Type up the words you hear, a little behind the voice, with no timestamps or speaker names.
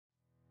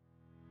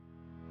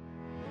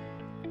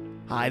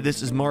Hi,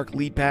 this is Mark,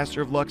 lead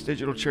pastor of Lux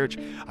Digital Church.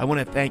 I want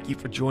to thank you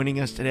for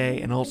joining us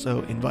today and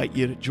also invite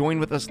you to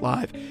join with us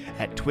live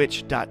at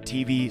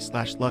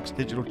twitch.tv/Lux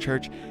Digital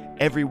Church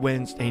every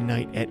Wednesday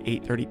night at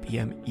 8:30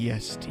 p.m.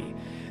 EST.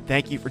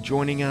 Thank you for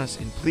joining us,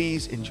 and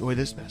please enjoy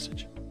this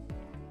message.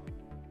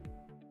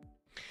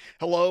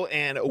 Hello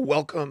and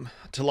welcome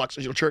to Lux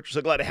Digital Church.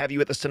 So glad to have you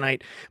with us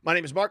tonight. My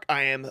name is Mark.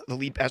 I am the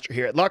lead pastor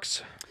here at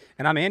Lux.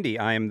 And I'm Andy.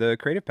 I am the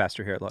creative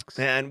pastor here at Lux.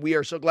 And we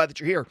are so glad that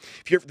you're here.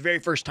 If you're here for the very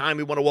first time,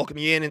 we want to welcome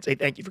you in and say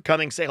thank you for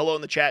coming. Say hello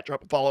in the chat,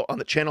 drop a follow on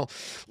the channel.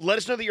 Let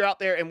us know that you're out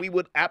there, and we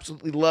would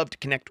absolutely love to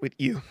connect with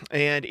you.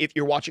 And if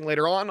you're watching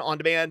later on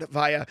demand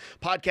via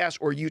podcast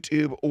or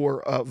YouTube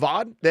or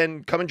VOD,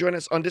 then come and join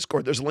us on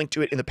Discord. There's a link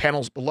to it in the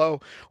panels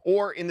below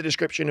or in the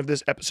description of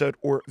this episode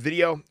or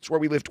video. It's where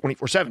we live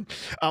 24/7.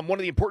 One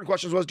of the important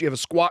questions was, do you have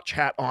a Squatch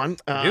hat on?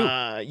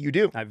 I do. You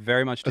do. I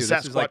very much do. A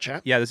Sasquatch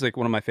hat? Yeah, this is like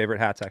one of my favorite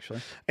hats,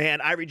 actually. And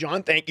Ivory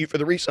John, thank you for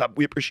the resub.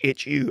 We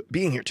appreciate you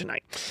being here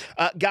tonight.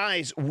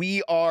 Guys,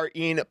 we are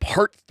in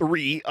part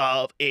 3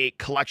 of a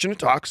collection of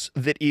talks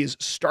that is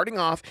starting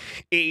off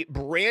a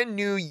brand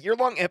new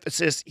year-long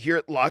emphasis here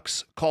at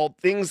Lux called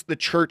Things the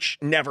Church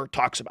Never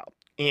Talks About.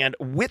 And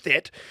with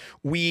it,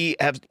 we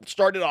have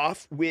started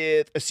off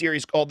with a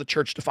series called The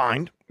Church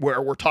Defined, where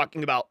we're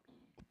talking about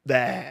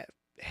the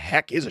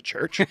heck is a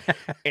church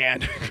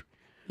and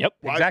Yep,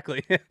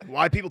 exactly.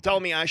 why people tell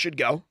me I should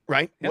go,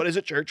 right? Yep. What is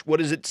a church? What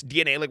is its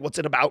DNA? Like, what's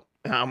it about?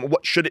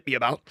 What should it be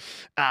about?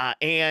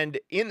 And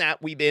in that,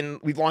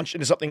 we've launched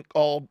into something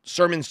called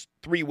Sermons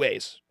 3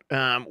 Ways,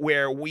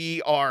 where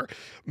we are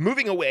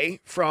moving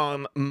away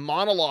from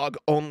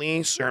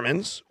monologue-only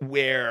sermons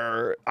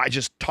where I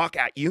just talk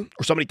at you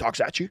or somebody talks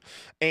at you,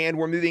 and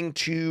we're moving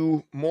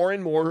to more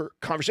and more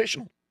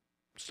conversational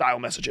style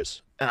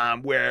messages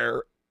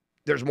where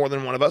there's more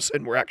than one of us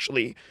and we're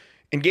actually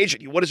engage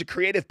with you. What is a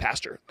creative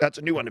pastor? That's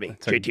a new one to me.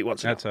 JT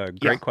wants to know. That's a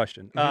great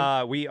question.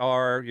 Mm-hmm.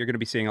 You're going to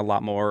be seeing a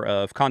lot more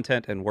of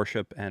content and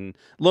worship and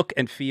look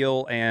and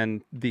feel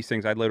and these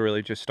things. I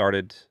literally just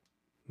started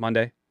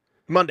Monday.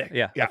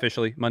 Yeah.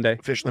 Officially Monday.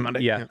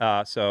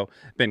 Yeah. So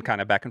been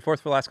kind of back and forth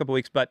for the last couple of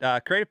weeks, but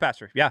creative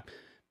pastor. Yeah.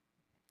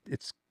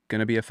 It's going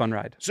to be a fun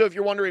ride. So if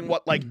you're wondering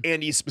what like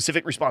Andy's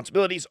specific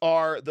responsibilities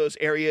are, those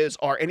areas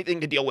are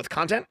anything to deal with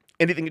content,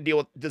 anything to deal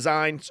with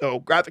design. So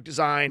graphic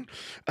design,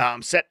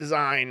 set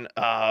design,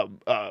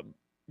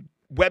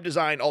 web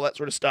design, all that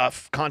sort of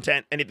stuff,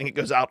 content, anything that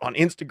goes out on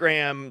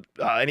Instagram,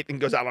 anything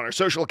goes out on our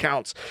social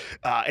accounts,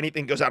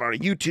 anything goes out on a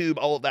YouTube,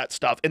 all of that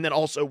stuff. And then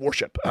also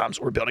worship.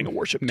 So we're building a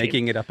worship team.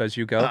 Making it up as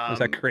you go. Is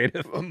that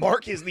creative?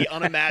 Mark is the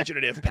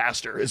unimaginative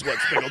pastor is what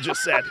Spindle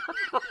just said.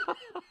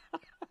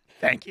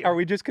 Thank you. Are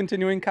we just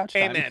continuing couch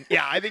time? Amen.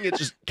 Yeah, I think it's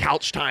just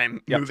couch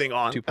time. Yep. Moving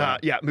on.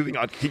 Moving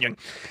on. Continuing.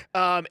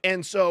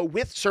 And so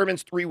with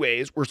Sermons 3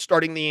 Ways, we're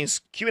starting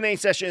these Q&A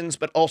sessions,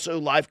 but also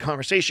live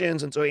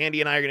conversations. And so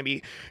Andy and I are going to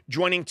be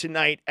joining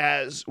tonight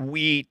as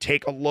we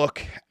take a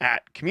look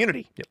at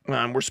community.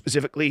 Yep. We're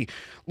specifically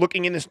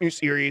looking in this new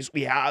series.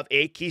 We have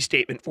a key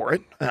statement for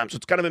it. So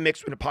it's kind of a mix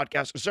between a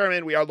podcast and a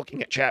sermon. We are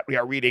looking at chat. We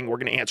are reading. We're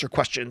going to answer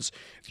questions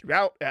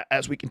throughout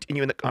as we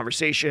continue in the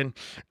conversation.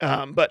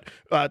 But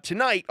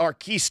tonight, our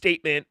key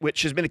statement,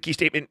 which has been a key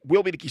statement,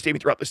 will be the key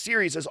statement throughout the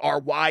series, is our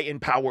why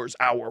empowers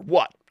our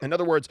what. In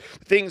other words,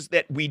 things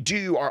that we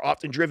do are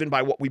often driven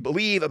by what we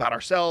believe about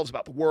ourselves,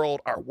 about the world,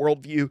 our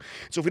worldview.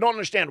 So if we don't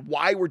understand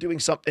why we're doing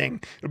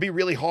something, it'll be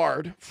really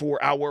hard for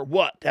our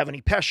what to have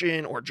any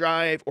passion or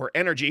drive or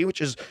energy,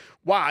 which is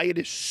why it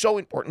is so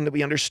important that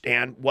we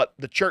understand what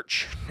the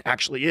church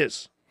actually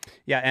is.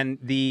 Yeah, and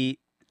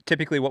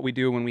typically what we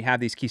do when we have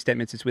these key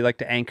statements is we like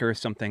to anchor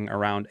something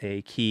around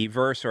a key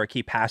verse or a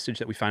key passage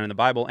that we find in the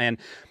Bible. And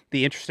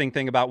the interesting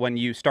thing about when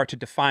you start to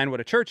define what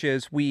a church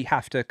is, we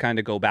have to kind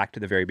of go back to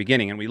the very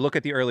beginning. And we look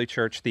at the early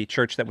church, the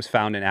church that was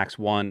found in Acts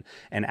 1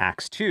 and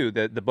Acts 2,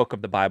 the book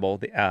of the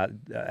Bible,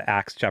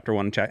 Acts chapter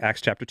 1 and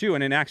Acts chapter 2.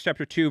 And in Acts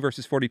chapter 2,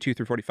 verses 42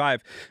 through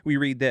 45, we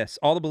read this: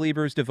 all the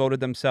believers devoted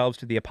themselves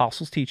to the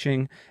apostles'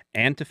 teaching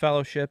and to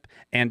fellowship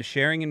and to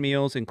sharing in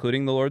meals,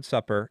 including the Lord's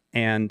Supper,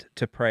 and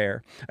to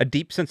prayer. A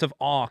deep sense of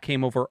awe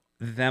came over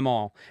them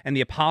all, and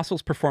the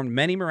apostles performed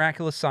many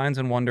miraculous signs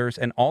and wonders,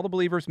 and all the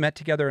believers met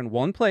together in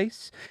one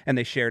place, and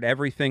they shared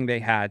everything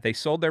they had. They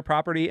sold their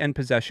property and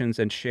possessions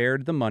and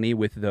shared the money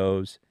with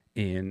those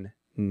in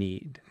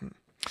need.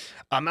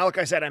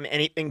 Malachi said I'm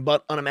anything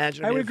but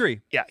unimaginative. I would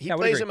agree. Yeah, he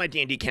plays in my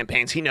D&D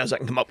campaigns. He knows I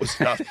can come up with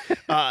stuff.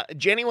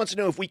 Jenny wants to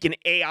know if we can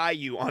AI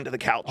you onto the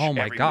couch. Oh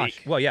my gosh.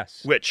 Week, well,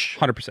 yes. which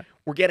 100%.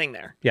 We're getting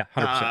there. Yeah,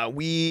 100%.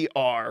 We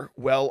are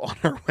well on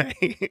our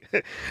way.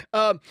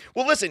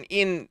 Well, listen,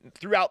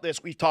 throughout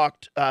this, we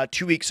talked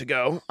 2 weeks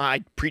ago.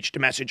 I preached a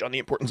message on the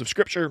importance of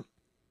Scripture.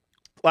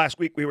 Last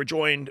week, we were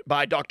joined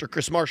by Dr.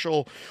 Chris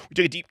Marshall. We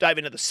took a deep dive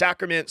into the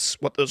sacraments,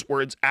 what those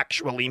words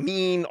actually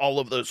mean, all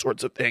of those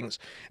sorts of things.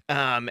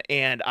 And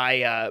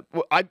that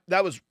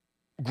was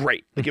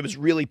great. Like it was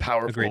really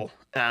powerful. Agreed.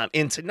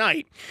 And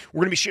tonight, we're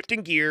going to be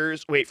shifting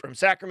gears away from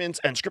sacraments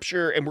and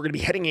scripture, and we're going to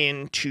be heading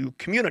into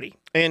community.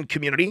 And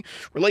community,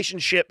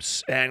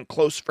 relationships, and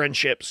close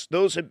friendships,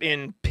 those have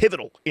been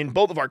pivotal in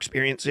both of our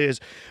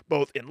experiences,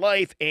 both in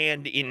life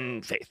and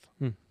in faith.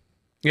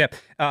 Yeah,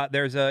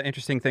 there's an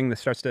interesting thing that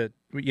starts to,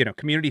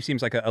 community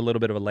seems like a little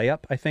bit of a layup,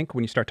 I think,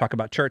 when you start talking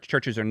about church.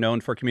 Churches are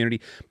known for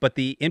community, but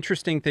the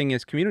interesting thing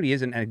is community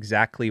isn't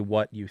exactly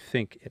what you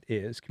think it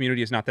is.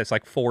 Community is not this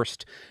like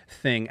forced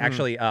thing.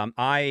 Actually,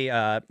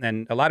 I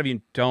and a lot of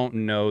you don't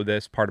know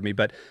this part of me,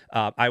 but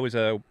I was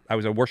a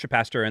worship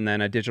pastor and then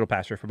a digital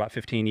pastor for about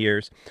 15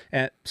 years.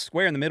 And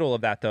square in the middle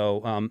of that,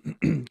 though,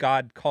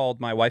 God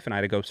called my wife and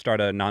I to go start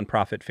a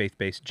nonprofit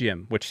faith-based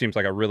gym, which seems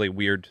like a really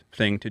weird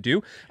thing to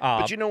do.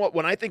 But you know what?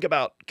 When I think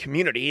about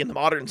community in the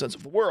modern sense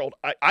of the world,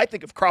 I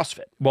think of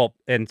CrossFit. Well,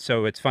 and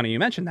so it's funny you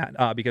mentioned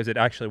that because it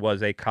actually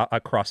was a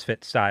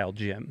CrossFit style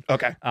gym.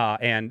 Okay.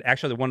 And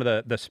actually, one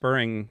of the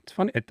spurring. It's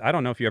funny. I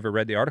don't know if you ever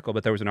read the article,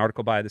 but there was an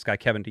article by this guy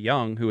Kevin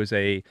DeYoung, who is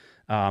he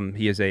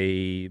is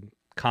a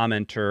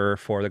commenter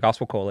for the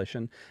Gospel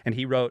Coalition, and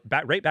he wrote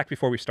right back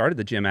before we started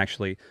the gym,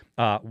 actually,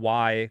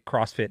 why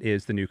CrossFit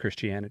is the new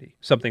Christianity,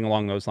 something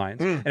along those lines.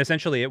 And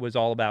essentially, it was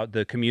all about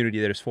the community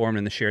that is formed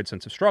in the shared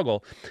sense of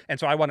struggle. And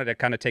so I wanted to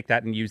kind of take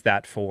that and use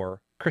that for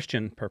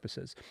Christian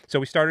purposes. So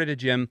we started a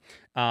gym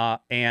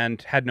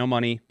and had no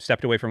money,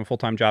 stepped away from a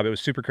full-time job. It was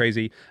super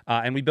crazy.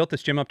 And we built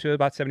this gym up to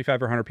about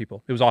 75 or 100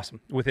 people. It was awesome.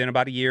 Within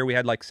about a year, we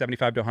had like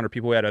 75 to 100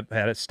 people. We had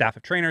a staff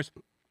of trainers.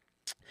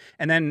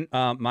 And then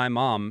my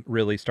mom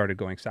really started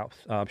going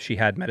south. She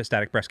had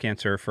metastatic breast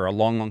cancer for a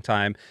long, long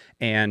time,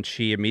 and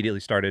she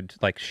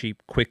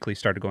quickly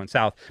started going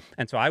south.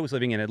 And so I was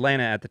living in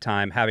Atlanta at the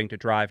time, having to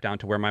drive down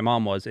to where my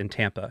mom was in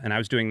Tampa, and I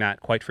was doing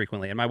that quite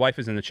frequently. And my wife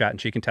is in the chat,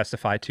 and she can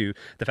testify to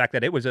the fact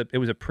that it was a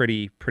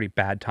pretty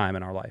bad time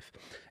in our life.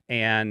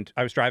 And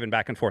I was driving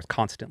back and forth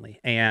constantly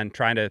and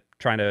trying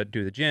to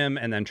do the gym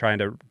and then trying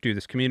to do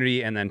this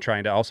community and then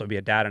trying to also be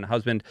a dad and a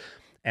husband.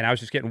 And I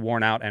was just getting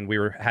worn out, and we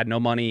had no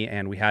money,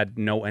 and we had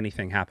no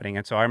anything happening.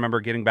 And so I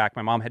remember getting back.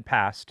 My mom had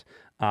passed,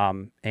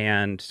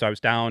 and so I was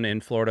down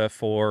in Florida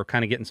for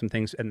kind of getting some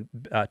things and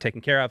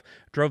taken care of.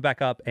 Drove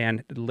back up,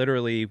 and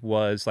literally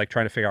was like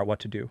trying to figure out what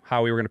to do,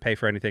 how we were going to pay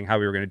for anything, how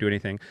we were going to do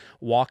anything.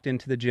 Walked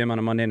into the gym on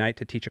a Monday night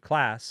to teach a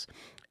class,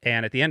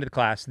 and at the end of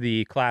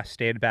the class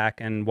stayed back,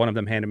 and one of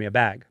them handed me a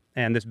bag,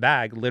 and this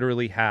bag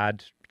literally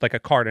had like a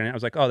card in it. I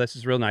was like, oh, this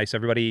is real nice.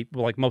 Everybody,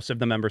 like most of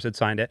the members had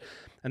signed it.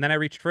 And then I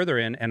reached further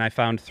in and I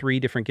found 3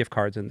 different gift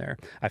cards in there.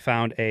 I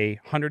found a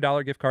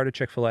 $100 gift card at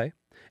Chick-fil-A,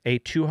 a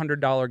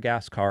 $200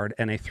 gas card,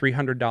 and a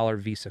 $300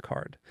 Visa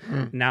card.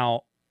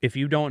 Now, if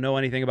you don't know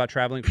anything about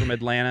traveling from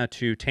Atlanta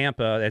to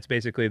Tampa, it's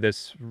basically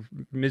this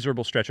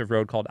miserable stretch of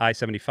road called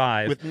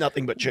I-75. With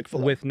nothing but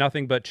Chick-fil-A. With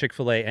nothing but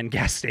Chick-fil-A and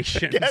gas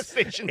stations. Gas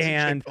stations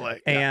and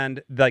Chick-fil-A. Yeah.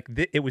 And like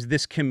it was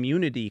this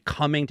community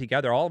coming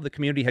together. All of the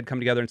community had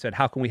come together and said,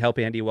 how can we help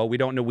Andy? Well, we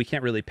don't know. We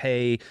can't really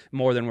pay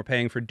more than we're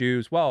paying for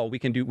dues. Well, we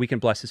can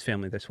bless his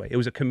family this way. It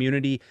was a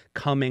community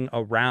coming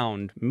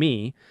around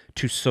me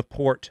to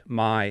support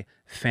my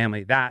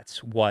family.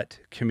 That's what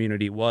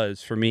community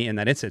was for me in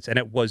that instance. And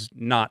it was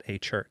not a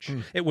church.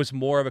 It was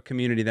more of a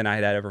community than I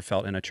had ever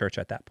felt in a church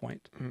at that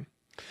point.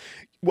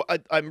 Well,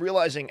 I'm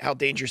realizing how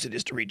dangerous it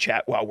is to read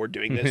chat while we're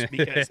doing this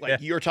because like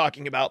you're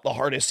talking about the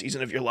hardest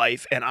season of your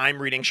life and I'm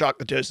reading Shock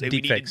the Toast. We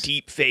need to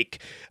deep fake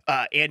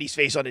Andy's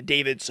face onto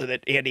David so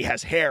that Andy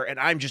has hair and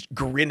I'm just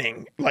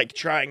grinning, like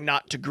trying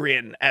not to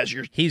grin as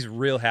you're He's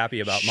real happy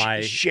about my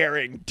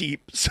sharing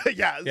deep. So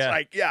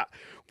like,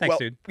 Thanks,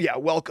 dude. Yeah,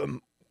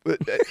 welcome.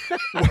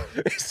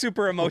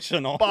 Super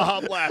emotional.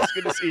 Baja Blast.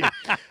 Good to see you.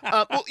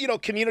 Well,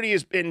 community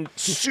has been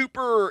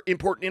super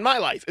important in my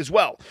life as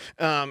well,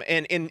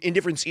 and in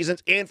different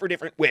seasons and for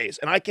different ways.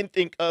 And I can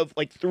think of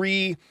like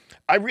 3.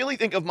 I really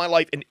think of my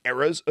life in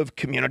eras of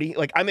community.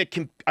 Like I'm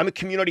a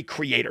community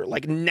creator.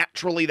 Like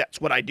naturally, that's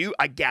what I do.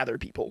 I gather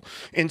people.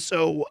 And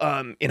so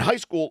in high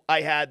school,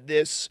 I had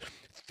this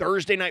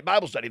Thursday night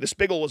Bible study. The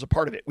Spiggle was a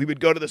part of it. We would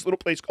go to this little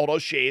place called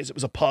O'Shea's. It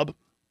was a pub.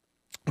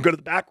 We'd go to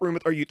the back room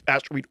with our youth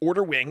pastor. We'd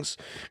order wings.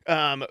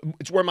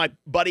 It's where my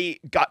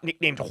buddy got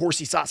nicknamed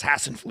Horsey Sauce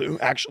Hassenflu,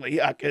 actually,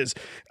 because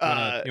you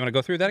want to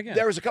go through that again?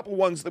 There was a couple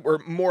ones that were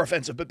more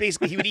offensive, but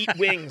basically he would eat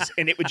wings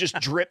and it would just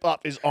drip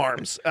up his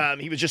arms.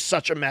 He was just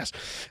such a mess.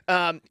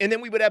 And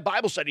then we would have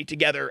Bible study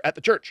together at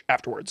the church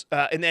afterwards.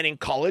 And then in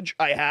college,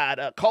 I had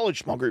a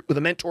college small group with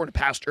a mentor and a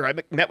pastor. I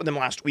met with them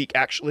last week,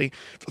 actually,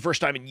 for the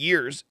first time in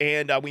years.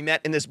 And we met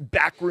in this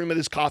back room of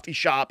this coffee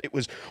shop. It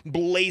was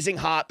blazing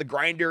hot. The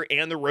grinder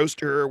and the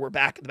roaster were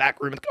back in the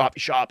back room of the coffee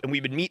shop, and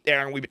we would meet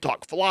there and we would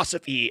talk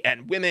philosophy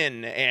and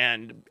women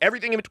and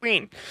everything in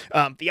between,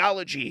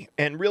 theology,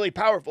 and really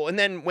powerful. And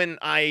then when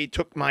I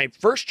took my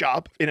first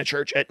job in a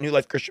church at New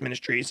Life Christian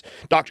Ministries,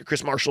 Dr.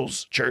 Chris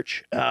Marshall's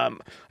church, I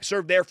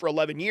served there for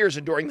 11 years,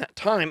 and during that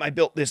time, I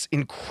built this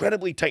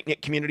incredibly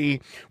tight-knit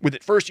community with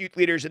at first youth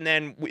leaders, and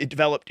then it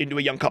developed into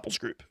a young couples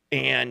group.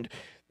 And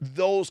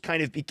those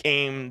kind of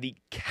became the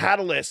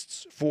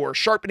catalysts for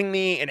sharpening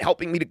me and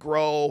helping me to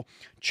grow,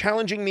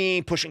 challenging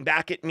me, pushing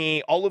back at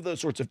me, all of those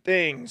sorts of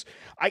things.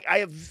 I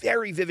have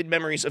very vivid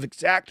memories of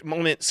exact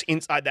moments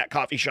inside that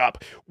coffee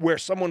shop where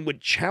someone would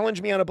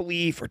challenge me on a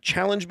belief or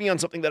challenge me on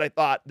something that I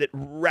thought that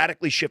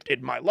radically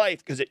shifted my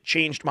life because it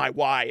changed my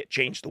why, it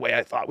changed the way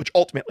I thought, which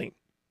ultimately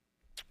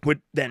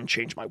would then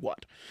change my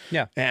what.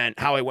 Yeah. And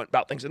how I went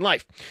about things in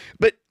life.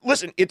 But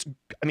listen,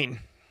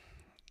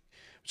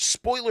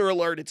 spoiler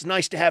alert, it's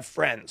nice to have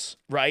friends,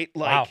 right?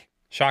 Like, wow.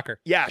 Shocker.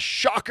 Yeah,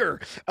 shocker.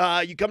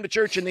 You come to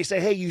church and they say,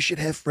 hey, you should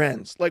have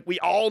friends. Like, we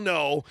all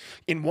know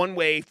in one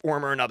way,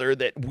 form, or another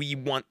that we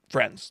want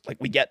friends. Like,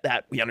 we get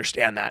that. We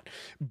understand that.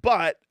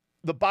 But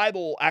the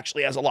Bible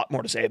actually has a lot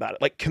more to say about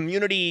it. Like,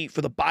 community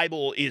for the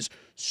Bible is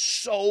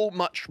so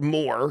much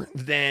more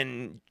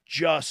than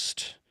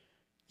just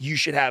you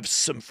should have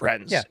some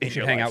friends. Yeah, you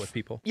should hang out with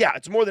people. Yeah,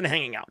 it's more than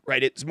hanging out,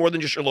 right? It's more than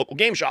just your local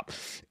game shop.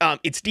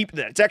 It's deeper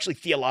than that. It's actually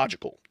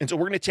theological. And so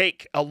we're going to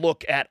take a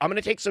look at, I'm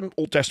going to take some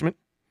Old Testament.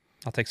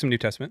 I'll take some New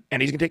Testament.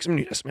 And he's going to take some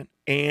New Testament.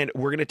 And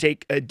we're going to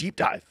take a deep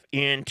dive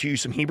into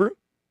some Hebrew,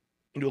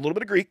 into a little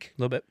bit of Greek.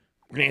 A little bit.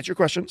 We're going to answer your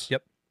questions.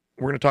 Yep.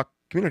 We're going to talk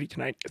community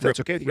tonight, if that's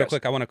okay with you Real guys.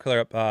 quick, I want to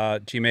clear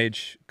up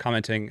G-Mage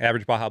commenting,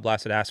 Average Baja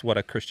Blast had asked what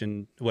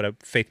a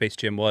faith-based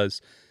gym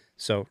was.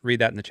 So read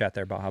that in the chat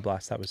there, Baja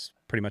Blast. That was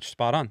pretty much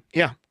spot on.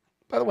 Yeah.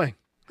 By the way,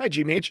 hi,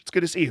 G-Mage. It's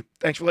good to see you.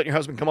 Thanks for letting your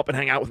husband come up and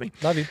hang out with me.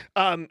 Love you.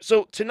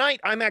 So tonight,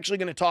 I'm actually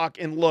going to talk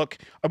and look.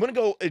 I'm going to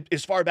go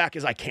as far back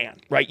as I can,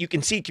 right? You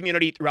can see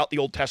community throughout the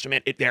Old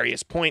Testament at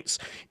various points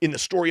in the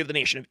story of the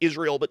nation of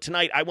Israel. But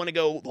tonight, I want to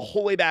go the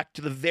whole way back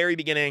to the very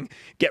beginning,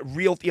 get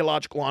real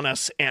theological on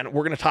us, and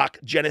we're going to talk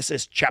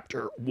Genesis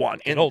chapter 1.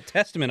 And Old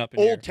Testament up in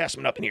here. Old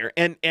Testament up in here.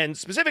 And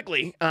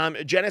specifically,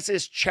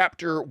 Genesis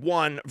chapter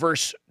 1,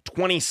 verse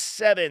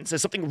 27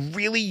 says something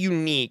really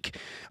unique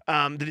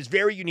that is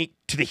very unique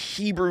to the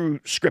Hebrew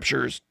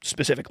scriptures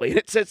specifically. And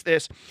it says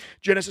this,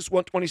 Genesis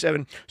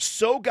 1:27,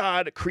 so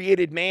God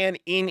created man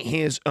in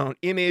his own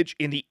image,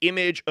 in the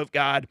image of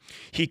God.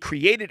 He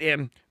created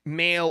him,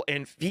 male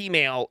and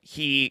female,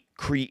 he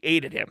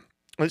created him.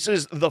 This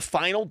is the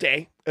final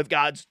day of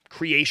God's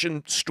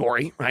creation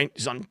story, right?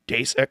 He's on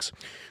day 6,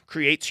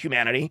 creates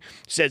humanity,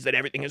 says that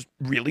everything is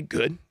really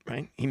good,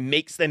 right? He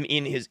makes them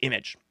in his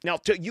image. Now,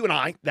 to you and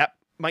I, that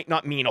might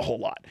not mean a whole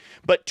lot,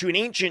 but to an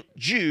ancient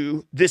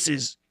Jew, this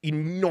is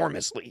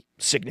enormously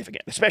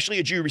significant, especially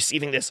a Jew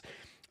receiving this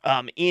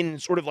in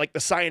sort of like the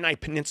Sinai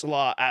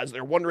Peninsula as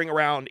they're wandering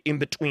around in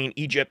between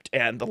Egypt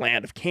and the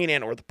land of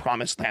Canaan, or the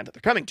promised land that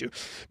they're coming to,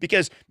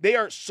 because they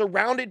are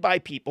surrounded by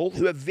people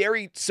who have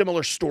very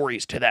similar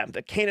stories to them.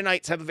 The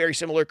Canaanites have a very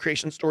similar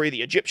creation story.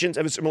 The Egyptians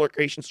have a similar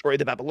creation story.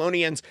 The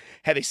Babylonians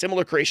have a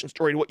similar creation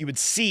story to what you would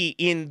see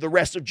in the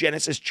rest of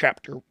Genesis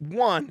chapter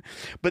 1.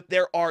 But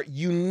there are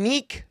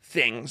unique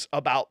things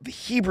about the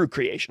Hebrew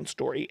creation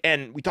story.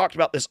 And we talked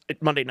about this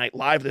at Monday Night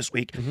Live this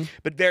week,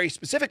 but very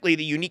specifically,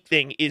 the unique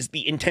thing is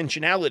the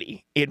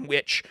intentionality in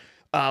which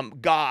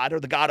God, or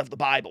the God of the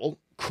Bible,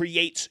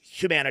 creates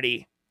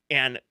humanity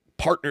and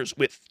partners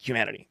with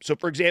humanity. So,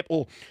 for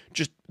example,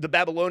 just the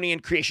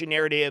Babylonian creation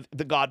narrative,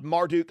 the god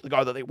Marduk, the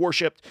god that they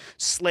worshipped,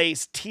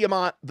 slays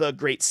Tiamat, the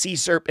great sea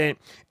serpent,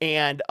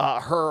 and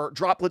her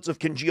droplets of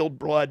congealed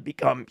blood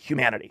become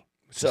humanity.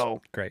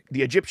 So, great.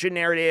 The Egyptian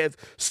narrative,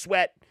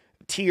 sweat,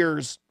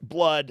 tears,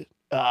 blood,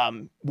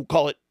 we'll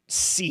call it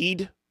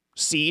seed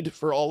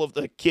for all of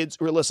the kids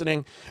who are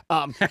listening,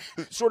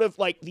 sort of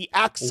like the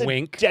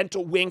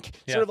accidental wink,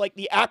 Yeah. sort of like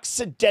the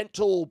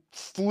accidental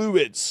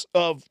fluids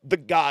of the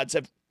gods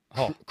have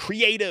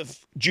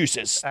creative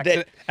juices.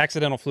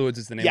 Accidental Fluids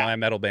is the name of my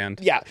metal band.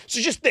 Yeah. So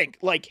just think,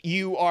 like,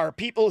 you are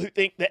people who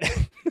think that I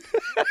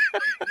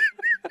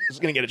was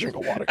going to get a drink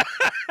of water.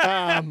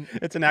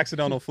 It's an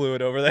accidental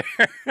fluid over there.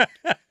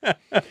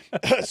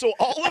 So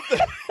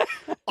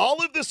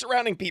all of the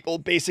surrounding people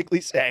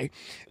basically say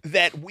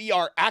that we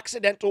are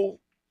accidental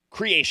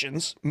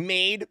creations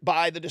made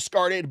by the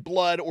discarded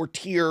blood or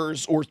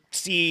tears or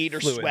seed or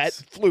sweat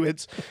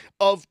fluids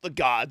of the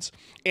gods.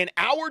 And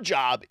our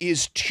job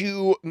is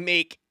to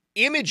make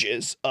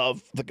images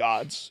of the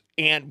gods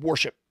and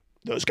worship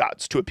those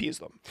gods to appease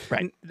them.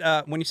 Right.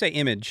 And, when you say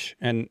image,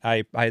 and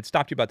I had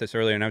stopped you about this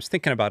earlier and I was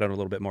thinking about it a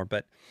little bit more,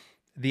 but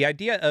the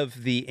idea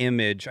of the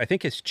image, I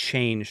think, has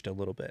changed a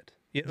little bit.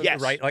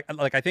 Yes. Right.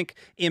 Like I think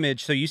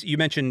image. So you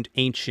mentioned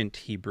ancient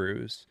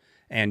Hebrews,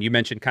 and you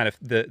mentioned kind of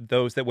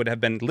those that would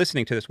have been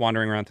listening to this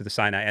wandering around through the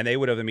Sinai, and they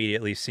would have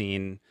immediately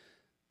seen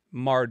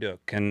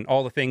Marduk and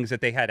all the things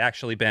that they had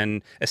actually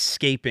been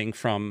escaping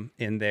from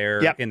in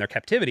their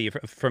captivity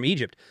from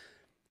Egypt.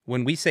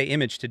 When we say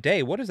image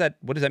today, what does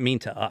that mean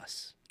to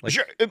us? Like,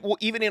 sure. Well,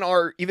 even in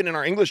our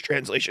English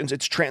translations,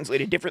 it's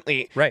translated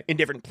differently in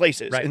different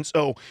places. Right. And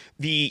so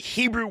the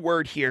Hebrew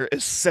word here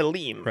is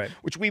selim,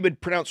 which we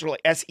would pronounce sort of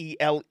like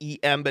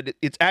S-E-L-E-M, but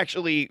it's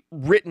actually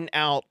written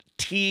out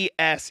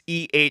T-S-E-H'-L-E-M.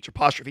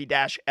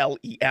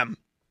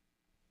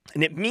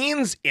 And it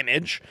means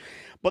image,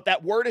 but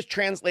that word is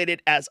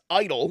translated as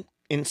idol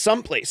in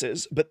some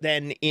places, but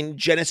then in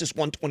Genesis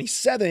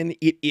 1:27,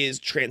 it is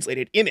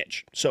translated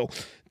image. So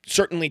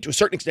certainly to a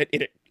certain extent,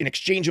 it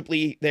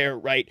inexchangeably there,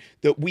 right,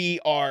 that we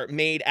are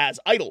made as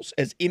idols,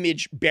 as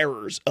image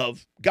bearers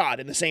of God,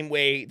 in the same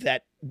way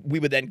that we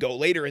would then go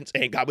later and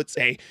say, God would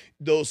say,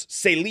 those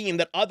Selim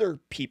that other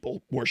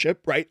people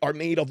worship, right, are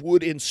made of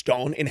wood and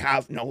stone and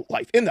have no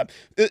life in them.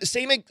 The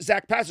same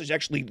exact passage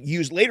actually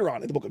used later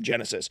on in the book of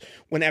Genesis,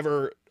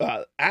 whenever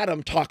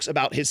Adam talks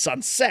about his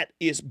son Set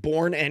is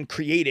born and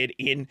created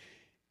in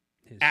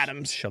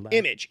Adam's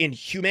image, in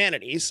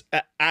humanity's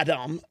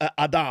Adam,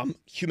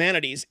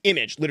 humanity's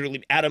image.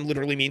 Literally, Adam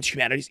literally means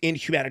humanity's, in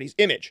humanity's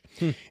image.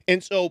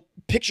 And so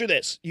picture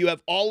this. You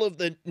have all of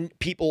the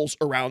peoples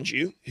around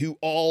you who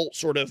all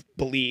sort of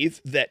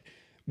believe that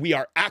we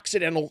are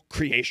accidental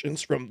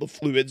creations from the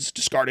fluids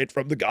discarded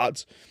from the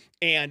gods.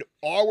 And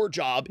our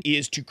job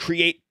is to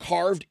create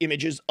carved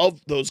images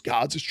of those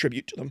gods as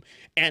tribute to them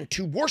and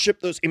to worship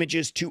those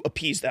images to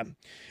appease them.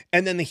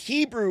 And then the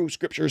Hebrew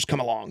scriptures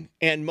come along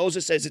and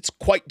Moses says it's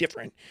quite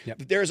different. Yep.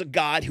 There's a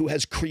God who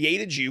has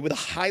created you with a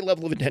high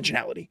level of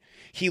intentionality.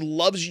 He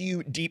loves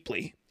you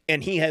deeply.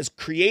 And he has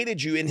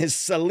created you in his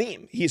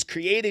Salim. He's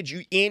created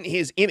you in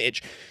his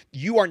image.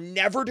 You are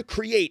never to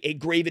create a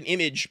graven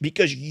image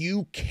because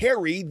you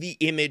carry the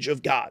image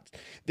of God.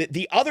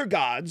 The other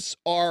gods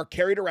are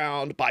carried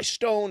around by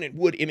stone and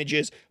wood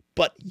images,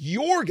 but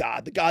your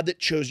God, the God that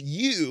chose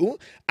you,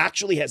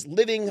 actually has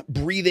living,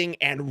 breathing,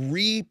 and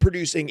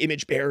reproducing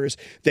image bearers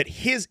that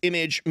his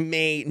image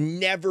may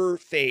never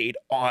fade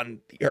on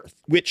the earth,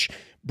 which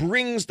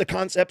brings the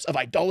concepts of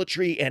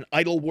idolatry and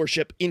idol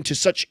worship into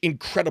such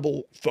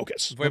incredible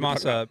focus.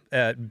 Voimasa,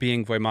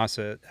 being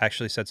Voimasa,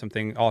 actually said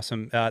something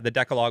awesome. The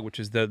Decalogue, which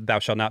is the thou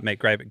shalt not make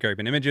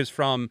graven images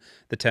from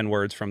the 10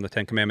 words from the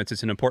 10 commandments,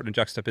 is an important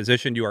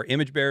juxtaposition. You are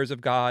image bearers of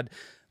God,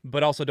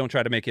 but also don't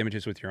try to make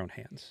images with your own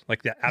hands.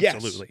 Like that,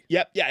 absolutely.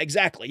 Yes. Yep. Yeah,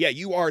 exactly. Yeah,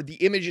 you are the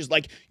images.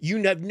 Like,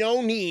 you have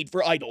no need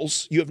for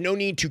idols. You have no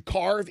need to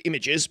carve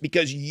images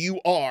because you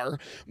are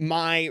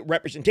my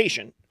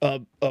representation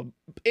of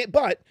it.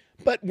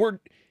 But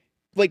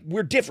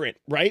we're different,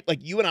 right?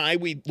 Like, you and I,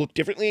 we look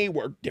differently.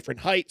 We're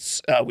different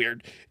heights. We're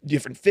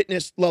different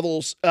fitness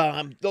levels.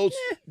 Those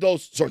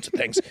sorts of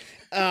things.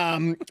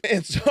 And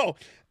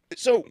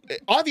so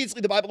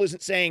obviously the Bible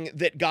isn't saying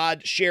that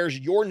God shares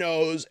your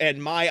nose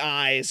and my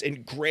eyes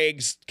and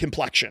Greg's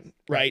complexion,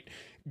 right?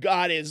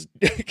 God is,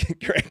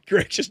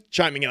 Greg's just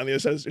chiming in on the other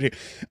side of the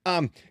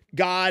studio.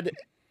 God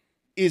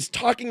is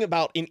talking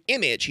about an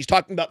image. He's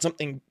talking about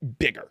something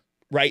bigger,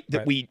 right?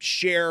 That we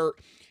share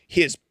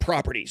his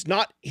properties,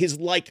 not his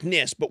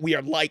likeness, but we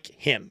are like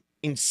him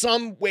in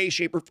some way,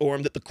 shape, or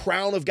form, that the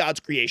crown of God's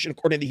creation,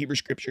 according to the Hebrew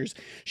scriptures,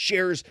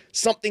 shares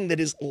something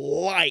that is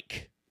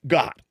like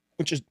God,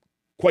 which is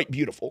quite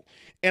beautiful.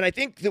 And I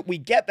think that we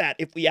get that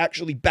if we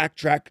actually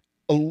backtrack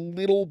a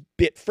little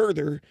bit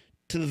further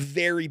to the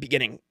very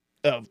beginning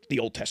of the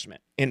Old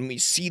Testament. And we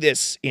see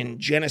this in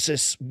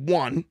Genesis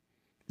 1,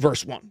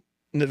 verse 1,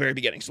 in the very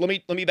beginning. So let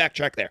me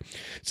backtrack there.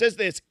 It says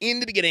this: in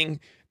the beginning,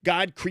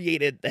 God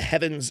created the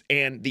heavens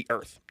and the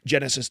earth.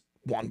 Genesis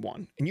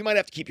 1:1. And you might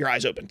have to keep your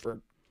eyes open for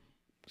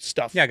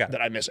stuff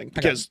that I'm missing,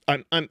 because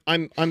I'm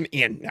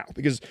in now,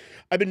 because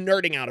I've been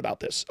nerding out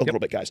about this a little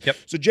bit, guys.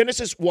 So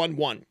Genesis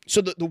 1:1.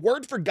 So the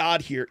word for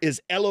God here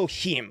is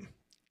Elohim,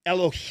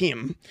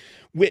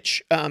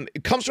 which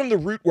it comes from the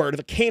root word of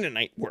a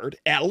Canaanite word,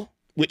 El,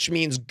 which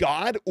means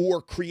God or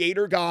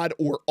creator God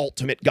or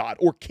ultimate God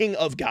or king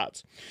of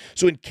gods.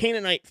 So in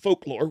Canaanite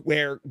folklore,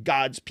 where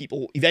God's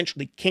people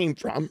eventually came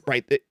from,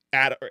 right,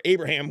 that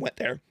Abraham went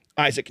there,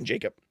 Isaac and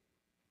Jacob,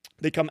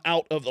 they come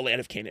out of the land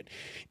of Canaan.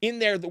 In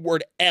there, the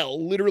word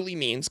El literally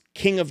means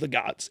king of the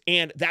gods.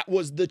 And that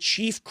was the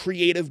chief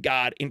creative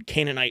god in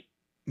Canaanite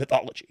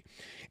mythology.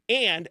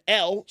 And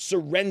El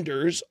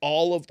surrenders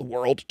all of the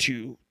world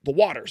to the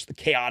waters, the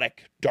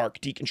chaotic, dark,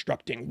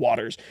 deconstructing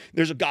waters.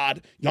 There's a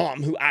god,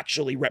 Yam, who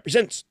actually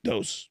represents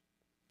those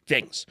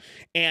things.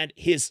 And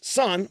his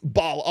son,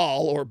 Baal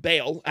or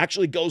Baal,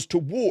 actually goes to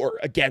war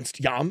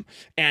against Yam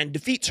and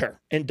defeats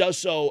her, and does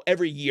so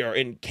every year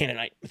in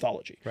Canaanite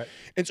mythology. Right.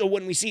 And so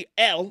when we see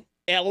El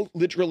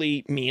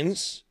literally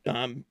means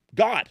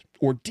God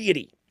or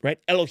deity, right?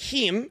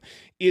 Elohim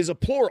is a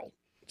plural.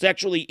 It's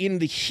actually, in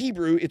the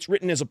Hebrew, it's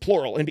written as a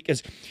plural. And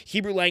because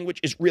Hebrew language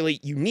is really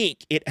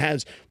unique, it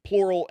has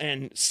plural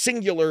and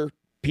singular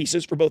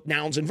pieces for both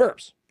nouns and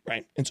verbs,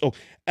 right? And so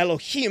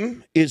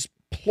Elohim is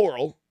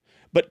plural,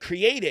 but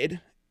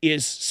created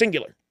is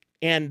singular.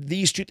 And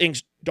these two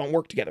things don't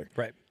work together.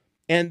 Right.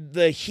 And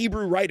the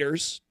Hebrew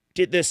writers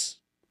did this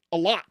a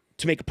lot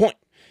to make a point,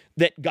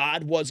 that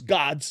God was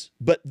gods,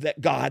 but that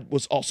God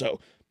was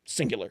also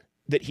singular,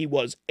 that he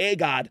was a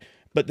God,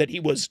 but that he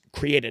was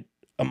created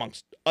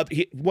amongst other.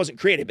 He wasn't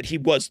created, but he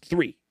was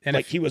three. And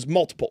like, he was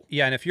multiple.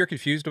 Yeah, and if you're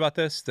confused about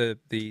this,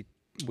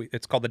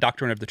 it's called the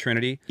doctrine of the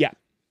Trinity. Yeah.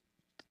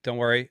 Don't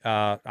worry.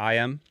 I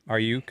am. Are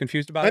you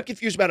confused about I'm it?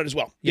 confused about it as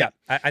well. Yeah.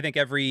 I think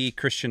every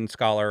Christian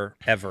scholar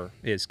ever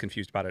is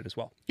confused about it as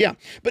well. Yeah,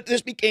 but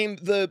this became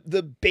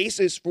the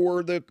basis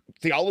for the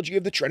theology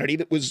of the Trinity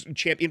that was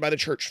championed by the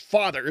church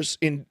fathers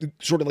in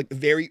sort of like the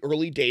very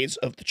early days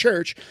of the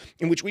church,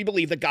 in which we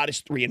believe that God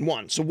is three in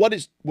one. So what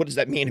does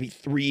that mean to be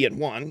three in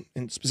one?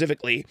 And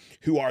specifically,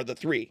 who are the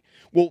three?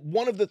 Well,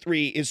 one of the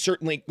three is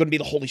certainly going to be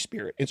the Holy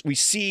Spirit. We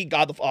see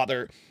God the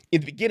Father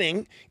in the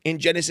beginning in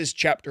Genesis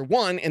chapter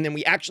 1, and then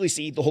we actually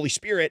see the Holy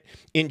Spirit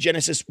in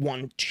Genesis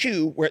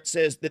 1:2, where it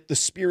says that the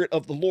Spirit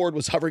of the Lord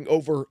was hovering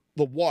over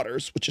the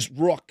waters, which is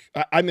ruach.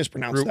 I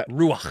mispronounced that.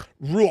 Ruach.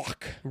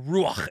 Ruach.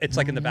 Ruach. It's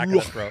like in the back of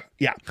the throat.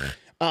 Yeah.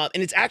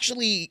 And it's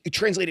actually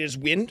translated as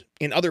wind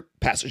in other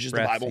passages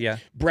Breath, of the Bible. yeah.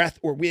 Breath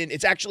or wind.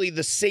 It's actually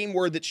the same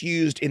word that's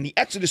used in the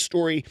Exodus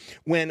story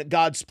when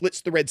God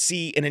splits the Red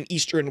Sea and an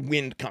eastern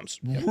wind comes.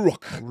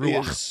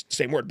 Ruach is the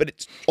same word, but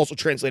it's also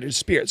translated as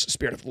spirit. It's the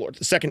Spirit of the Lord,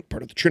 the second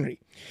part of the Trinity.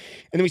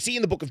 And then we see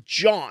in the book of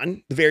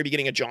John, the very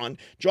beginning of John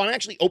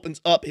actually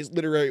opens up his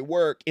literary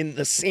work in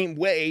the same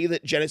way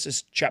that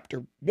Genesis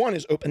chapter 1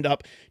 is opened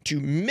up to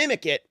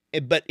mimic it.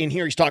 But in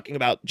here, he's talking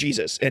about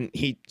Jesus, and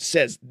he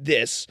says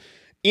this: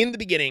 in the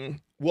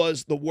beginning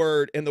was the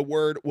Word, and the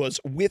Word was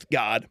with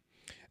God,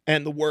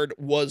 and the Word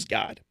was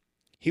God.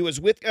 He was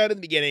with God in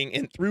the beginning,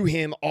 and through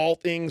him all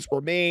things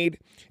were made,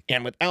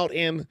 and without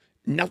him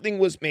nothing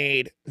was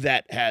made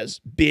that has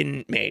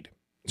been made.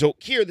 So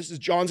here, this is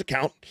John's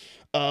account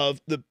of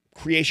the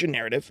creation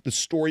narrative, the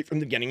story from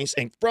the beginning. He's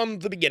saying from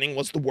the beginning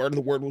was the Word, and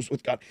the Word was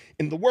with God.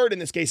 And the Word in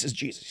this case is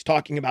Jesus. He's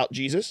talking about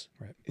Jesus.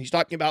 Right. And he's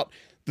talking about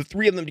the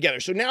three of them together.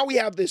 So now we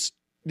have this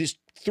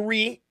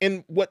three,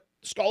 and what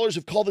scholars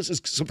have called this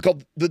is something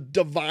called the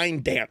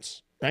divine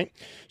dance, right?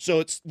 So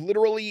it's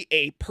literally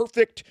a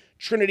perfect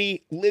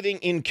Trinity living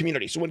in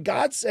community. So when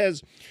God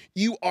says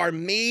you are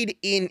made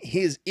in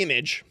his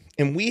image,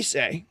 and we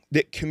say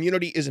that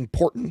community is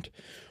important,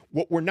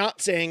 what we're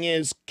not saying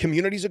is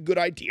community is a good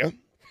idea.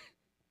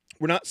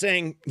 We're not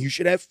saying you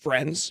should have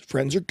friends.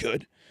 Friends are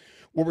good.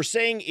 What we're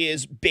saying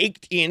is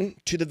baked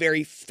into the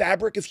very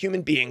fabric of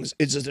human beings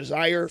is a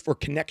desire for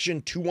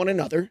connection to one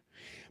another,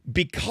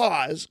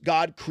 because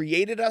God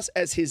created us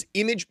as his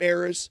image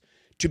bearers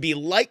to be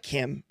like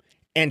him,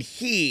 and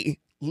he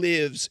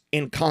lives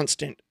in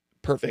constant,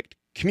 perfect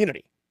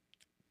community.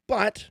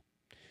 But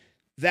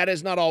that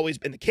has not always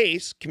been the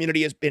case.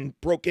 Community has been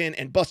broken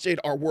and busted.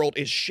 Our world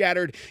is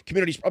shattered.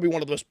 Community is probably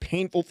one of the most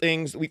painful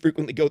things that we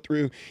frequently go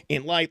through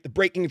in life. The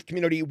breaking of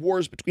community,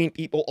 wars between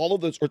people, all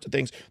of those sorts of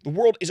things. The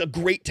world is a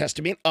great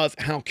testament of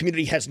how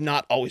community has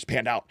not always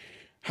panned out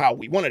how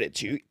we wanted it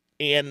to.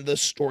 And the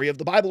story of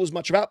the Bible is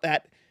much about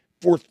that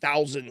for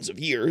thousands of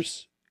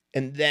years.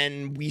 And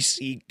then we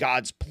see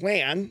God's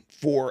plan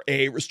for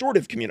a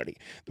restorative community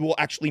that will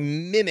actually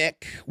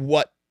mimic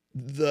what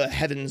the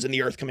heavens and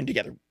the earth coming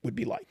together would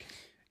be like.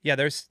 Yeah,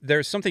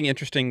 there's something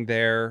interesting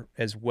there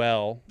as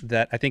well,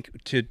 that I think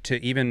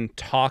to even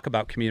talk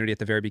about community at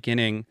the very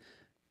beginning,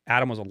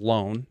 Adam was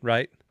alone,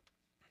 right?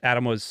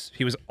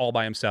 He was all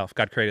by himself.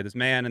 God created this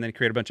man, and then he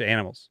created a bunch of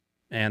animals.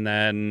 And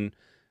then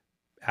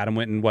Adam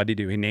went and what did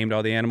he do? He named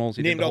all the animals.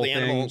 He named all the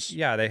animals.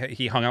 Yeah,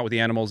 he hung out with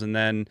the animals, and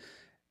then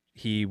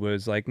he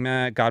was like,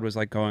 meh. God was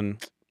like going,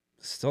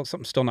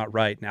 something's still not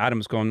right. And Adam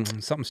was going,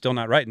 something's still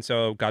not right. And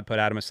so God put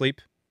Adam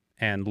asleep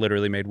and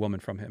literally made woman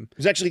from him. It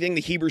was actually the thing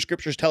the Hebrew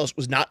scriptures tell us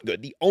was not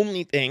good. The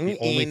only thing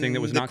that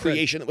was not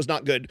creation that was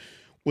not good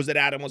was that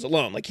Adam was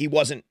alone. Like he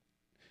wasn't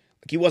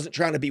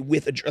trying to be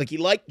with he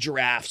liked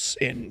giraffes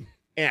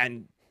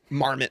and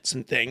marmots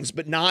and things,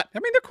 but not. I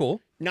mean, they're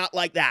cool. Not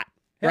like that.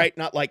 Yeah. Right?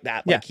 Not like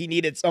that. Like he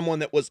needed someone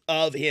that was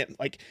of him,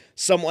 like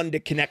someone to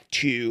connect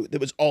to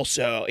that was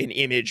also an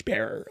image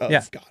bearer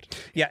of God.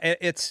 Yeah,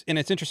 it's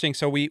interesting.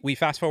 So we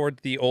fast forward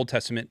the Old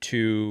Testament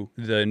to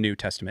the New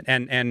Testament.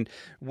 And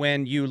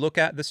when you look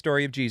at the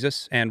story of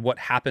Jesus and what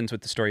happens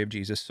with the story of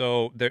Jesus,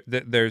 so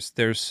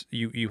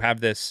you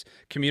have this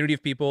community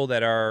of people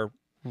that are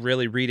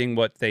really reading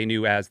what they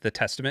knew as the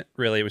Testament.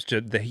 Really, it was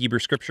just the Hebrew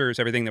scriptures,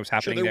 everything that was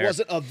happening there. There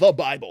wasn't the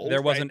Bible.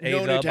 There wasn't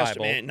no the New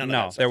Testament, Bible.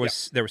 No, there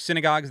were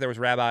synagogues, there was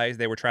rabbis,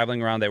 they were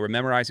traveling around, they were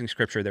memorizing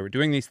scripture, they were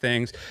doing these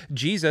things.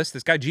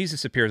 This guy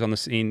Jesus appears on the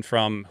scene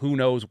from who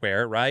knows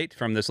where, right?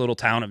 From this little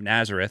town of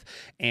Nazareth,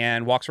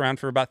 and walks around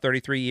for about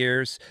 33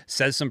 years,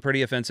 says some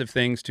pretty offensive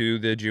things to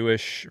the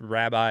Jewish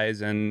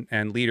rabbis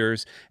and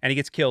leaders, and he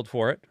gets killed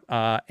for it,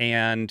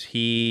 and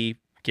he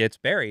gets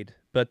buried.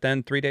 But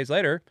then 3 days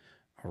later,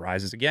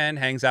 arises again,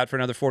 hangs out for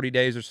another 40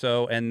 days or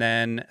so, and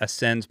then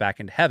ascends back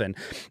into heaven.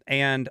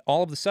 And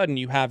all of a sudden,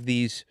 you have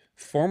these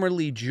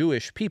formerly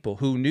Jewish people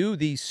who knew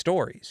these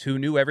stories, who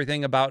knew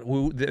everything about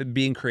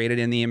being created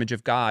in the image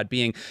of God,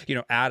 being,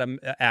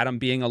 Adam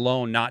being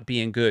alone, not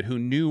being good, who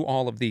knew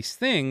all of these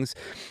things.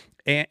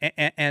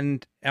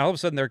 And all of a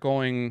sudden, they're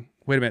going,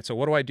 wait a minute, so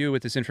what do I do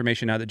with this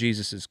information now that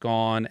Jesus is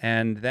gone?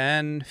 And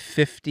then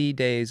 50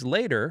 days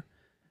later,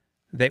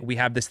 that we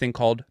have this thing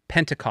called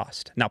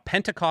Pentecost. Now,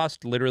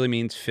 Pentecost literally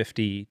means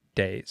 50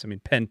 days. I mean,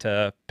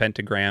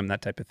 pentagram,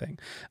 that type of thing.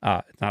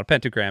 It's not a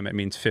pentagram, it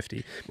means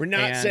 50. We're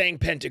not saying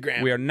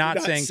pentagram. We are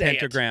not saying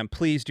pentagram.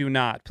 Please do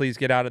not. Please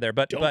get out of there.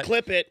 But don't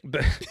clip it.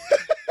 But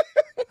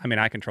I mean,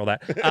 I control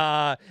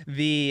that.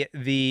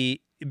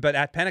 But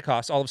at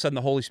Pentecost, all of a sudden,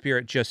 the Holy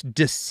Spirit just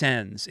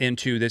descends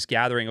into this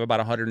gathering of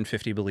about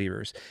 150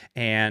 believers.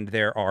 And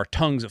there are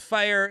tongues of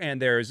fire, and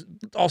there's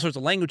all sorts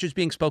of languages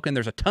being spoken.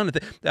 There's a ton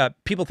of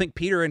people think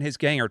Peter and his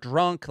gang are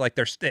drunk, like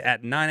they're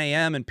at 9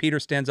 a.m., and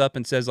Peter stands up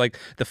and says, like,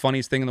 the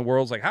funniest thing in the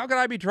world is like, how could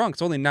I be drunk?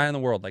 It's only 9 in the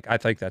world. Like, I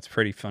think that's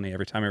pretty funny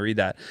every time I read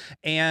that.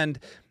 And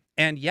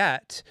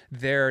yet,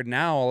 there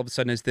now all of a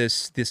sudden is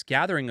this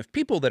gathering of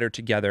people that are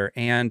together,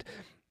 and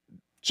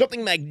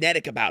something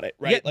magnetic about it,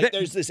 right? Yeah, like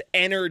there's this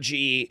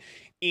energy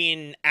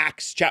in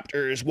Acts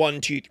chapters 1,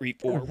 2, 3,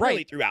 4, right,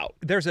 really throughout.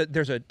 There's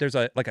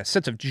a like a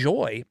sense of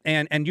joy,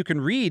 and you can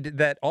read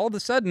that all of a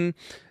sudden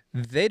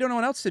they don't know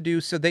what else to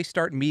do, so they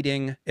start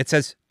meeting. It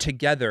says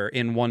together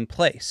in one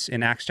place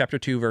in Acts chapter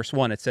 2, verse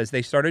 1. It says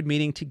they started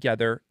meeting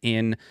together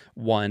in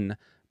one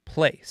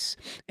place,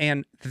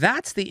 and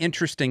that's the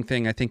interesting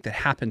thing I think that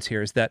happens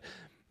here is that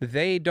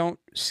they don't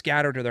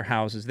scatter to their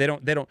houses. They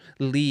don't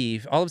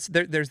leave. All of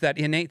there's that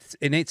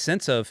innate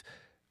sense of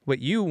what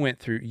you went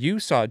through. You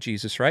saw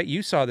Jesus, right?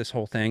 You saw this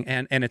whole thing,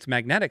 and it's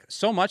magnetic.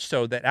 So much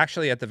so that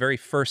actually at the very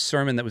first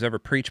sermon that was ever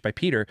preached by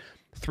Peter,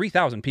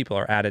 3,000 people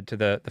are added to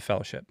the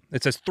fellowship.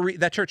 It says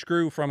that church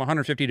grew from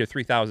 150 to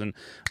 3,000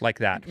 like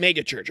that.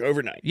 Mega church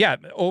overnight. Yeah,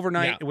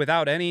 overnight,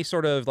 without any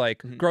sort of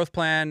like growth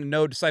plan,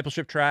 no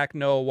discipleship track,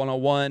 no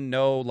 101,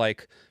 no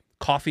like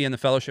coffee in the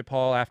fellowship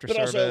hall after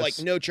service. But also, like,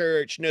 no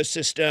church, no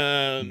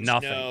systems,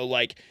 nothing. No,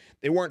 like,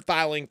 they weren't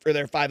filing for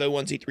their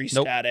 501c3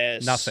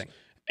 status. Nothing.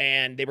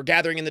 And they were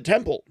gathering in the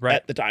temple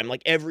at the time.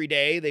 Like, every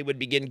day they would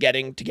begin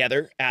getting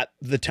together at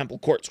the temple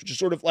courts, which is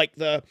sort of like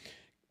the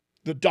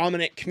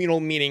dominant communal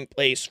meeting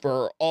place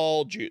for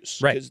all Jews.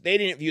 Right. Because they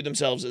didn't view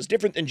themselves as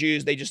different than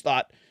Jews. They just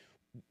thought,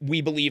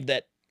 we believe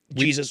that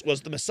Jesus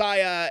was the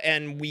Messiah,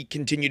 and we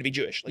continue to be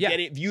Jewish. Like, they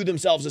didn't view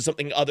themselves as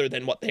something other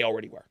than what they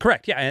already were.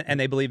 Correct, yeah, and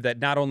they believed that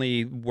not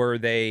only were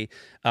they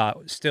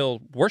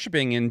still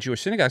worshiping in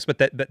Jewish synagogues, but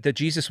that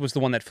Jesus was the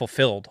one that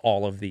fulfilled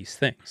all of these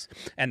things.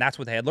 And that's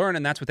what they had learned,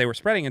 and that's what they were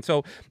spreading. And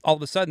so all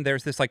of a sudden,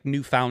 there's this like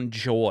newfound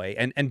joy,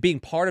 and being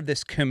part of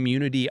this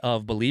community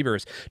of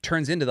believers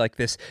turns into like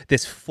this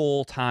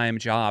full-time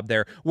job.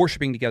 They're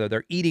worshiping together,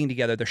 they're eating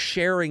together, they're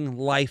sharing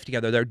life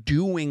together, they're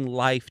doing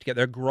life together,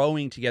 they're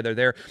growing together.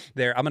 They're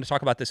I'm going to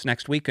talk about this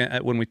next week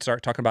when we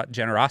start talking about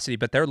generosity,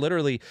 but they're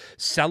literally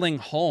selling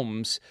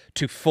homes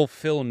to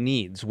fulfill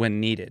needs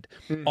when needed,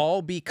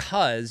 all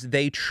because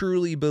they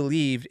truly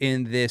believed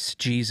in this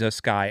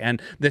Jesus guy.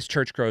 And this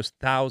church grows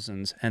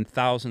thousands and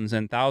thousands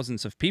and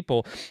thousands of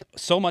people,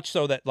 so much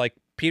so that like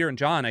Peter and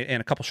John,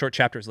 and a couple short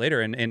chapters later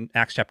in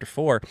Acts chapter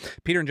 4,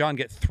 Peter and John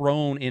get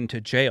thrown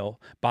into jail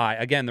by,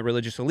 again, the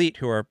religious elite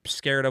who are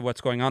scared of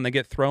what's going on. They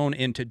get thrown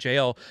into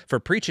jail for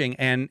preaching,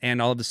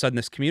 and all of a sudden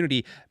this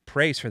community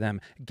prays for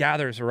them,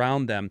 gathers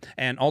around them,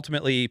 and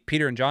ultimately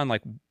Peter and John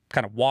like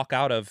kind of walk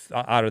out of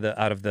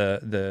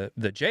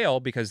the jail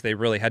because they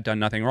really had done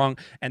nothing wrong,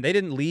 and they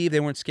didn't leave. They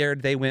weren't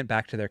scared. They went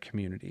back to their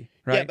community.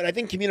 Right? Yeah, but I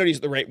think community is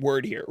the right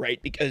word here, right?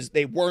 Because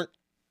they weren't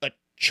a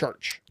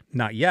church.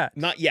 Not yet.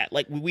 Not yet.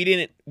 Like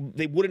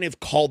they wouldn't have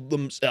called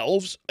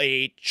themselves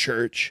a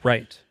church.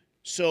 Right.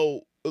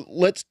 So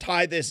let's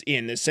tie this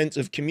in, the sense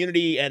of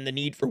community and the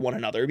need for one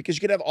another, because you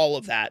could have all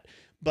of that,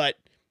 but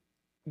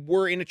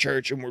we're in a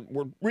church and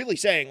we're really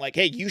saying like,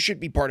 hey, you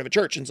should be part of a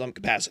church in some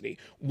capacity.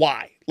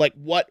 Why? Like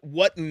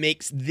what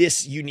makes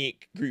this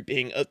unique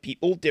grouping of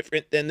people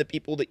different than the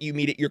people that you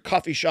meet at your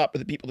coffee shop or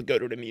the people that go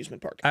to an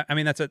amusement park? I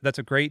mean, it's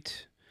a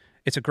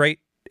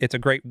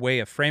great way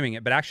of framing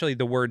it, but actually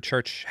the word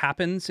church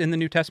happens in the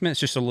New Testament. It's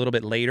just a little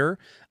bit later.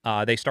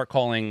 They start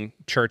calling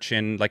church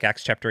in like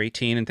Acts chapter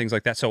 18 and things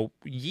like that. So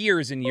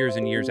years and years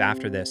and years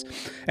after this.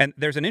 And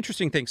there's an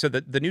interesting thing. So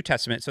the New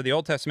Testament, so the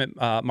Old Testament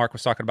Mark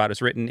was talking about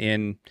is written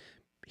in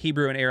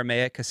Hebrew and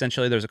Aramaic.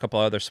 Essentially, there's a couple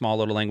other small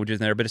little languages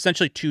in there, but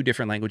essentially two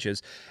different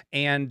languages.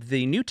 And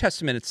the New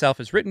Testament itself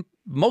is written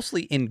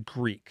mostly in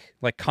Greek,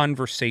 like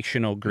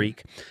conversational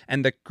Greek.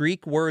 And the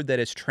Greek word that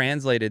is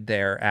translated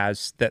there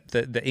as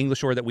the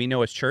English word that we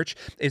know as church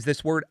is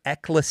this word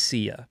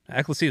ekklesia.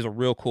 Ekklesia is a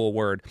real cool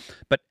word,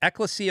 but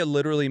ekklesia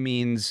literally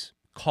means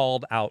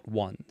called out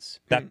ones.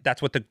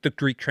 That's what the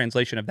Greek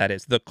translation of that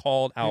is, the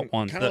called out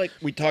ones. Kind of like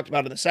we talked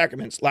about in the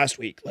sacraments last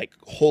week, like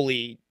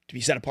holy, to be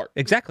set apart.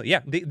 Exactly.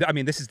 Yeah. I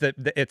mean, this is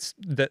it's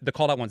the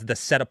called out ones, the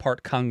set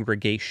apart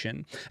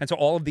congregation. And so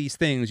all of these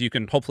things, you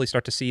can hopefully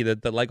start to see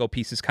the Lego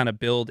pieces kind of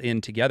build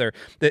in together.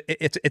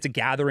 It's a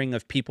gathering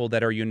of people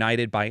that are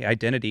united by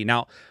identity.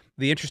 Now,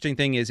 the interesting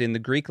thing is in the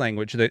Greek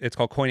language, it's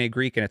called Koine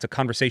Greek, and it's a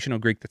conversational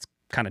Greek that's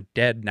kind of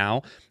dead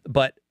now.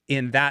 But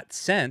in that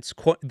sense,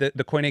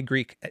 the Koine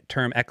Greek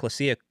term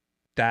ekklesia,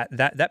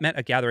 that meant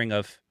a gathering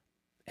of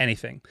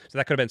anything. So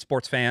that could have been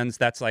sports fans.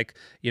 That's like,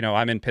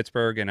 I'm in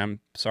Pittsburgh, and I'm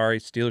sorry,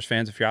 Steelers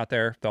fans, if you're out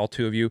there, all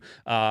two of you,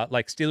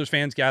 like Steelers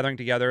fans gathering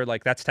together,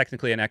 like that's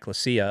technically an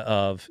ecclesia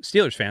of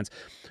Steelers fans.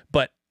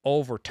 But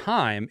over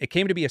time, it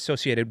came to be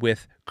associated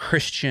with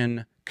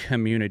Christian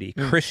community,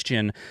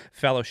 Christian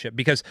fellowship,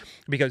 because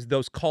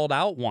those called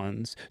out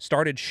ones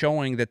started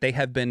showing that they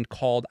have been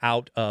called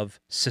out of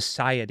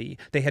society.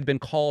 They had been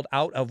called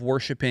out of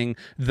worshiping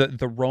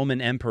the Roman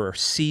emperor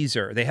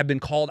Caesar. They had been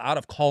called out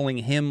of calling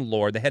him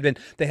Lord. They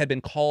had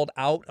been called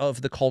out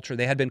of the culture.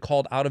 They had been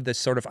called out of this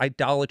sort of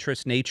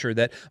idolatrous nature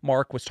that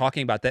Mark was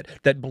talking about,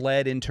 that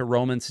bled into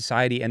Roman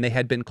society, and they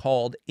had been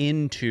called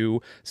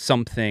into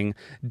something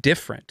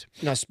different.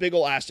 Now,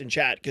 Spigel asked in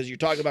chat, because you're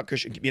talking about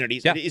Christian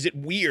communities, is it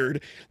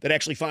weird that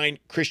actually find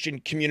Christian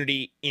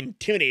community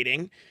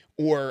intimidating,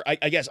 or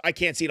I guess I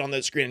can't see it on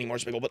the screen anymore,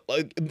 Spigel, but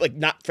like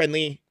not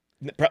friendly,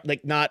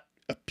 like not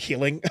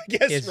appealing, I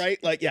guess,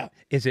 right? Like, yeah.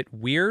 Is it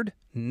weird?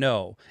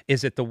 No.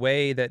 Is it the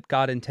way that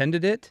God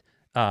intended it?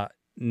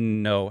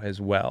 No,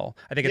 as well.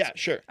 I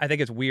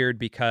think it's weird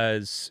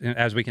because,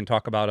 as we can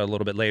talk about a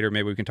little bit later,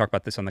 maybe we can talk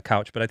about this on the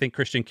couch, but I think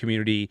Christian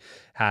community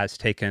has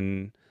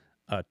taken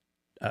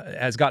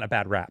has gotten a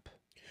bad rap.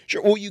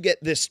 Sure. Well, you get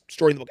this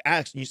story in the book of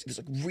Acts, and you see this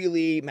like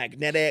really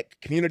magnetic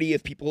community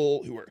of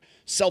people who were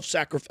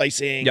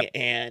self-sacrificing,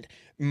 and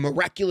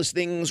miraculous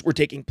things were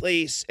taking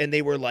place, and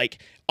they were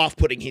like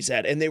off-putting, he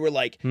said. And they were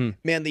like,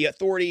 man, the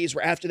authorities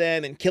were after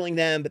them and killing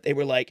them, but they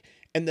were like,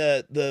 and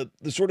the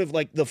sort of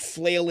like the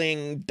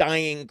flailing,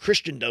 dying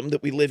Christendom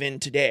that we live in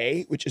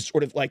today, which is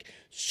sort of like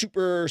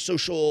super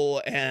social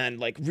and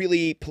like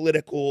really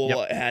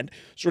political and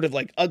sort of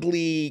like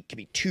ugly, can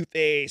be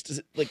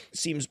two-faced, like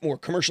seems more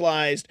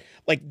commercialized.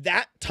 Like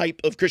that type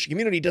of Christian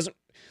community doesn't,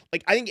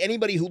 like, I think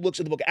anybody who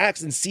looks at the book of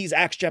Acts and sees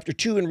Acts chapter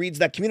 2 and reads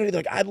that community, they're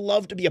like, I'd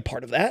love to be a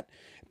part of that.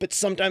 But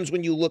sometimes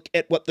when you look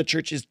at what the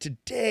church is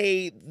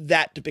today,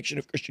 that depiction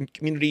of Christian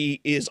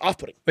community is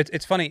off-putting.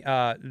 It's funny,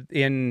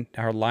 in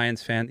our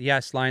Lions fans,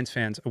 yes, Lions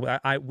fans,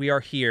 we are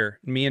here.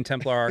 Me and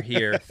Templar are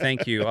here.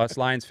 Thank you. Us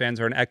Lions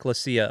fans are an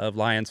ecclesia of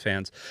Lions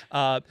fans.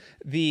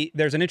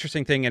 There's an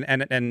interesting thing,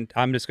 and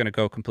I'm just going to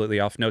go completely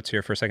off notes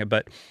here for a second,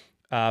 but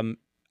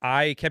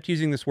I kept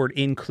using this word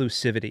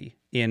inclusivity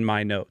in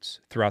my notes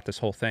throughout this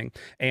whole thing,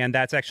 and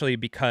that's actually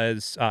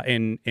because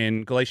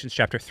in Galatians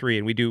chapter 3,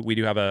 and we do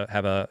have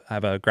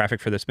a graphic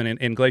for this, but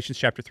in Galatians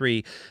chapter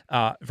 3,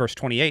 verse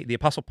 28, the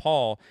Apostle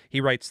Paul, he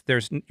writes,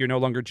 "You're no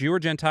longer Jew or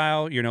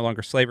Gentile, you're no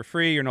longer slave or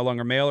free, you're no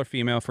longer male or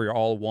female, for you're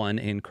all one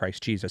in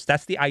Christ Jesus."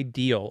 That's the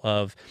ideal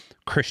of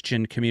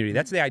Christian community.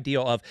 That's the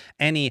ideal of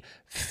any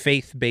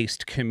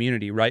faith-based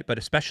community, right? But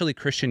especially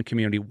Christian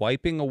community,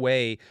 wiping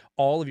away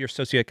all of your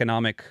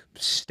socioeconomic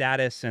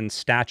status and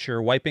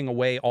stature, wiping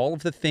away all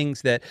of the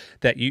things that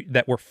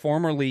were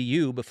formerly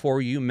you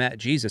before you met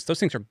Jesus. Those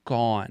things are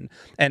gone.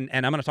 And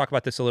I'm going to talk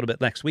about this a little bit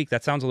next week.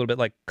 That sounds a little bit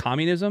like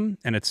communism,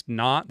 and it's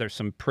not. There's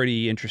some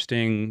pretty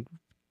interesting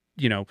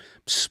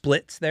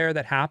splits there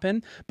that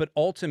happen, but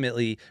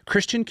ultimately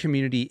Christian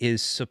community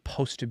is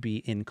supposed to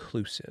be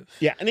inclusive.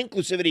 Yeah, and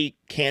inclusivity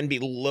can be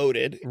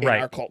loaded in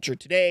our culture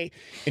today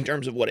in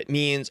terms of what it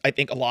means. I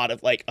think a lot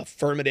of like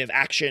affirmative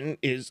action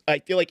is, I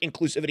feel like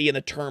inclusivity and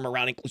the term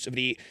around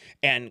inclusivity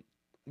and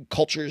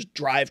culture's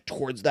drive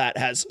towards that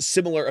has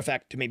similar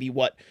effect to maybe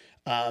what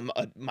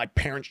my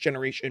parents'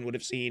 generation would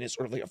have seen as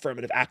sort of like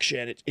affirmative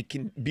action. It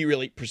can be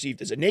really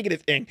perceived as a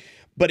negative thing.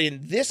 But in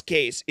this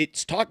case,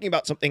 it's talking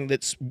about something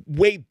that's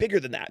way bigger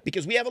than that,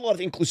 because we have a lot of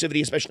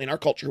inclusivity, especially in our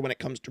culture, when it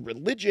comes to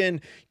religion.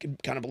 You can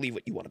kind of believe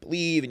what you want to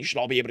believe, and you should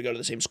all be able to go to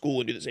the same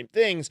school and do the same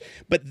things.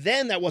 But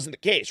then that wasn't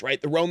the case,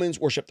 right? The Romans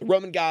worshiped the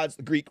Roman gods,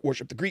 the Greek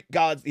worshiped the Greek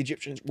gods, the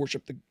Egyptians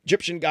worshiped the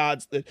Egyptian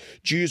gods, the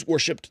Jews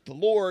worshiped the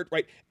Lord,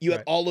 right? You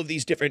have all of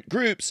these different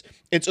groups.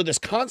 And so this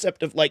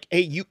concept of like,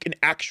 hey, you can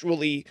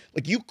actually,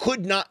 like, you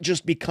could not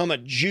just become a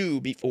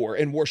Jew before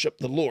and worship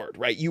the Lord,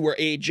 right? You were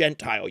a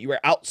Gentile. You were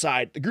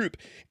outside the group.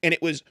 And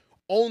it was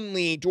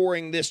only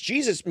during this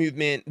Jesus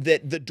movement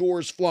that the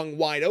doors flung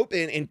wide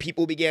open and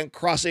people began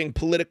crossing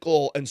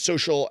political and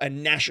social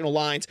and national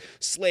lines.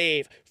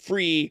 Slave,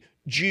 free,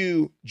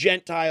 Jew,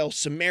 Gentile,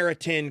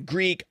 Samaritan,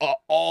 Greek,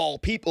 all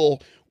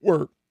people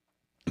were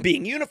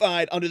being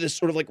unified under this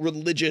sort of like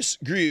religious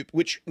group,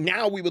 which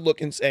now we would look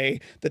and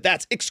say that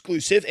that's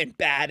exclusive and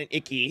bad and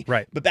icky.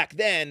 Right. But back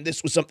then,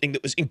 this was something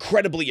that was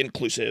incredibly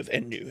inclusive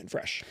and new and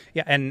fresh.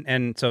 Yeah,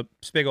 and so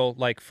Spigel,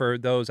 like for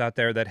those out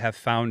there that have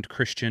found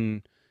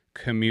Christian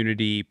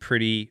community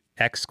pretty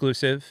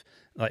exclusive,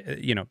 like,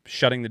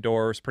 shutting the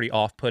doors, pretty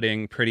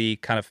off-putting, pretty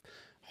kind of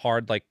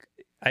hard, like,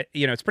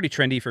 it's pretty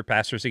trendy for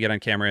pastors to get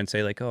on camera and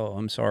say like, oh,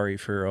 I'm sorry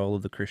for all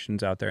of the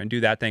Christians out there and do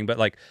that thing. But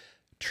like,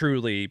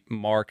 truly,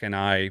 Mark and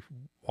I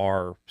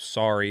are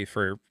sorry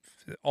for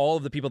all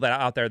of the people that are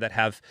out there that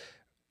have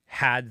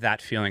had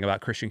that feeling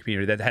about Christian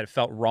community, that had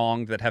felt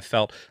wronged, that have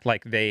felt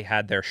like they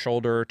had their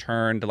shoulder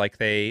turned, like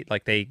they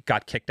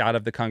got kicked out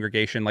of the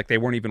congregation, like they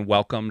weren't even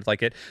welcomed,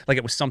 like it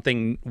was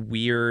something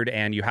weird,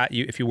 and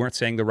if you weren't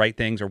saying the right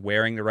things or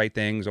wearing the right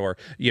things or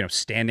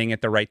standing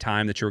at the right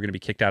time, that you were going to be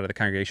kicked out of the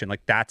congregation.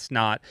 Like that's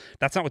not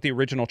what the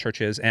original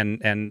church is.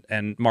 And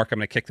Mark, I'm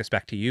going to kick this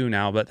back to you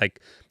now, but like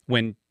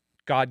when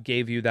God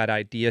gave you that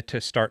idea to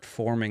start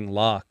forming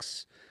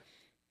Lux,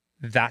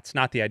 that's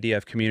not the idea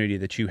of community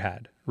that you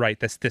had, right?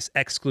 This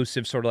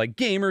exclusive sort of like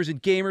gamers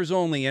and gamers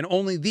only, and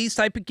only these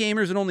type of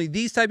gamers and only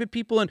these type of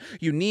people, and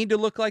you need to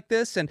look like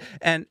this, and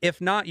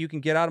if not, you can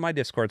get out of my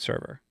Discord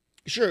server.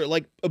 Sure,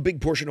 like a big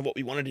portion of what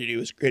we wanted to do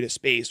is create a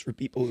space for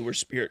people who were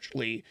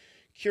spiritually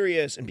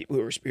curious and people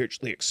who were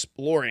spiritually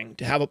exploring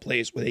to have a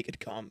place where they could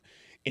come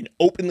and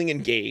openly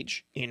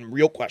engage in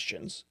real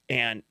questions.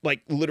 And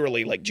like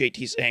literally, like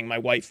JT saying, my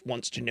wife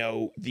wants to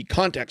know the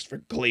context for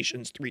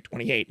Galatians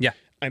 3:28. Yeah.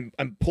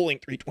 I'm pulling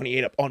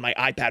 3:28 up on my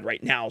iPad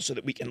right now so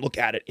that we can look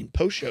at it in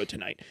post-show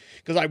tonight,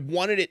 because I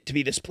wanted it to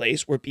be this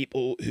place where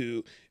people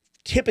who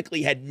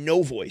typically had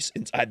no voice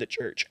inside the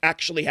church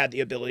actually had the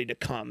ability to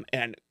come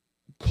and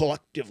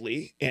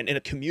collectively and in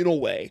a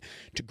communal way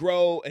to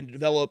grow and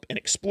develop and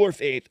explore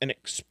faith and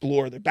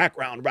explore their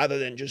background, rather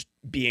than just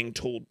being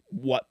told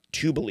what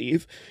to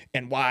believe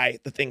and why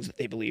the things that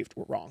they believed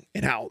were wrong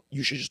and how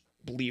you should just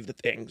believe the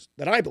things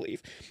that I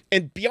believe.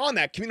 And beyond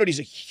that, community is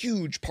a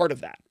huge part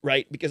of that,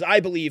 right? Because I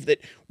believe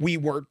that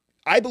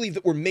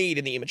we're made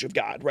in the image of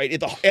God,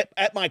 right?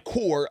 At my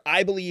core,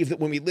 I believe that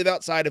when we live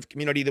outside of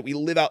community, that we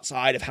live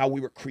outside of how we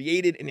were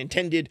created and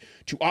intended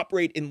to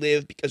operate and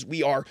live, because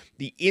we are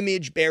the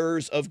image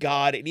bearers of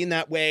God. And in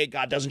that way,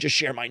 God doesn't just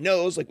share my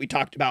nose, like we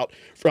talked about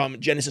from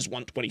Genesis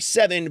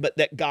 1:27, but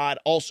that God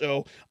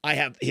also, I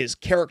have his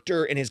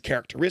character and his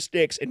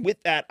characteristics. And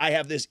with that, I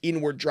have this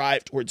inward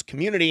drive towards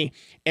community.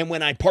 And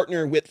when I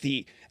partner with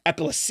the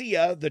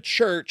ecclesia, the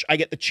church, I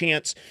get the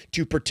chance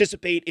to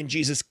participate in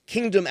Jesus'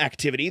 kingdom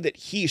activity that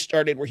he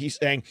started, where he's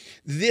saying,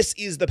 this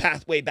is the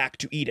pathway back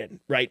to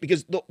Eden, right?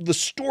 Because the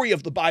story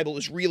of the Bible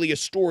is really a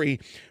story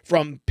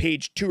from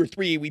page 2 or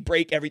 3. We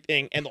break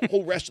everything, and the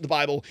whole rest of the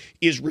Bible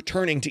is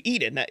returning to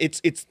Eden.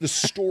 It's the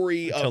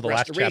story of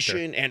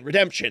restoration and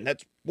redemption.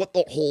 That's what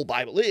the whole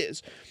Bible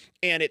is.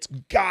 And it's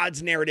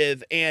God's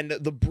narrative and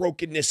the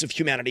brokenness of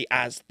humanity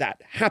as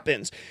that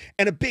happens.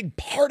 And a big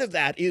part of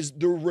that is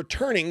the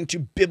returning to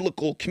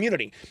biblical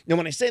community. Now,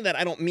 when I say that,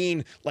 I don't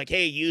mean like,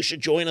 hey, you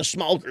should join a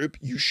small group.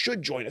 You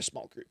should join a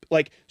small group.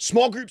 Like,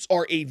 small groups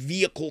are a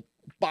vehicle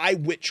by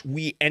which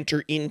we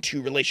enter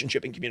into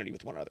relationship and community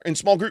with one another. And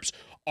small groups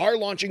are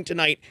launching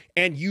tonight,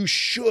 and you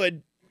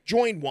should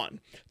join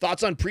one.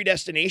 Thoughts on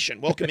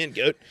predestination? Welcome in,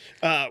 Goat.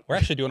 We're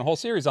actually doing a whole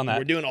series on that.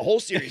 We're doing a whole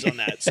series on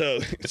that. So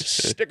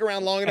stick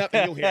around long enough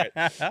and you'll hear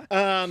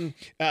it.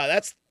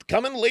 That's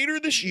coming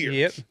later this year.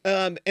 Yep.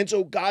 And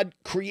so God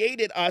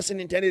created us and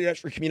intended us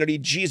for community.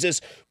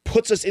 Jesus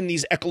puts us in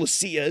these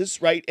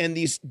ecclesias, right? And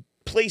these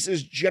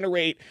places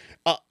generate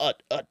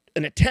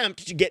an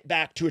attempt to get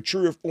back to a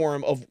truer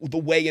form of the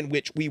way in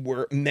which we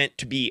were meant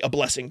to be a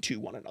blessing to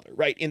one another,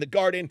 right? In the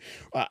garden,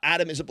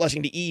 Adam is a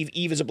blessing to Eve.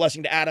 Eve is a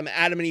blessing to Adam.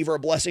 Adam and Eve are a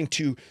blessing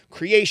to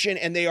creation,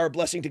 and they are a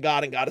blessing to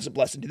God, and God is a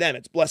blessing to them.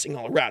 It's blessing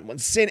all around. When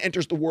sin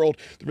enters the world,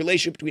 the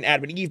relationship between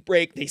Adam and Eve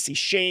break. They see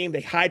shame.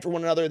 They hide from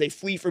one another. They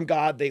flee from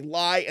God. They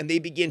lie, and they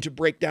begin to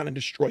break down and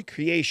destroy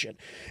creation.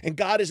 And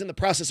God is in the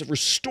process of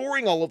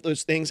restoring all of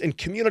those things, and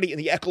community in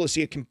the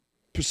ecclesia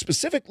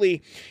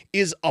specifically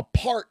is a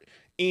part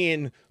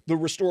in the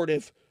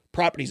restorative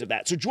properties of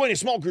that. So join a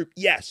small group,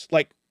 yes,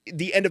 like at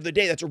the end of the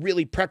day, that's a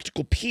really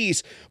practical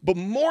piece. But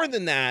more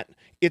than that,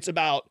 it's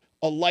about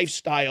a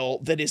lifestyle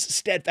that is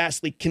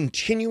steadfastly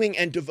continuing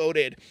and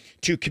devoted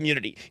to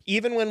community.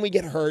 Even when we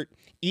get hurt,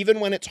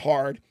 even when it's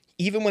hard,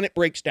 even when it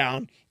breaks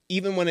down,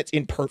 even when it's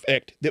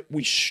imperfect, that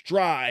we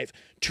strive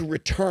to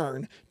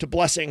return to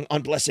blessing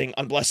on blessing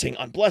on blessing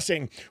on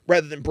blessing,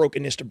 rather than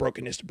brokenness to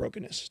brokenness to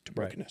brokenness to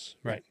brokenness.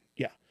 Right.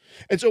 Yeah.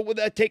 And so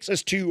that takes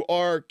us to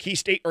our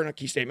not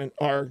key statement,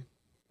 our,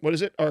 what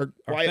is it? Our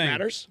why thing. It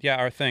matters? Yeah,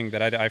 our thing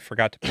that I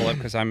forgot to pull up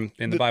because I'm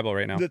in the Bible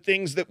right now. The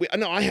things that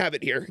I have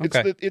it here.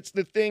 Okay. It's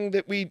the thing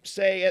that we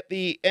say at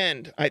the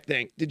end, I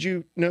think. Did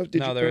you know?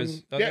 There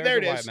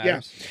it is.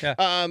 Yeah.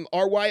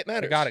 Our why it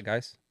matters. I got it,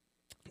 guys.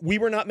 We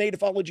were not made to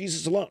follow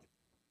Jesus alone.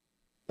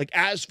 Like,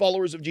 as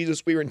followers of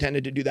Jesus, we were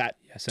intended to do that.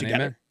 Yes and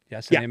together. amen.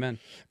 Yes and amen.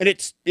 And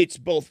it's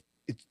both,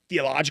 it's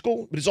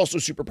theological, but it's also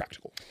super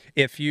practical.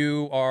 If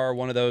you are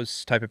one of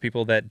those type of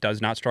people that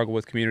does not struggle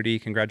with community,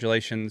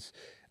 congratulations.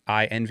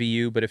 I envy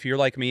you. But if you're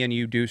like me and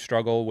you do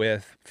struggle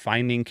with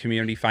finding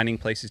community, finding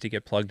places to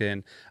get plugged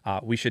in,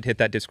 we should hit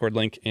that Discord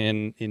link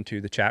into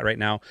the chat right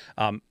now.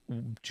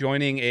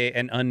 Joining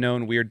an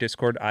unknown weird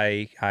Discord,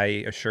 I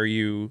assure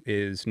you,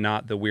 is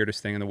not the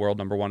weirdest thing in the world,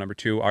 number one. Number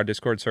two, our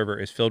Discord server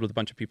is filled with a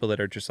bunch of people that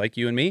are just like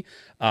you and me,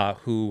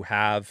 who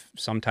have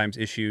sometimes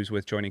issues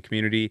with joining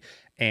community.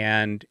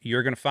 And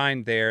you're going to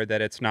find there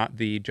that it's not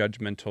the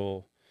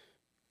judgmental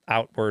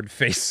outward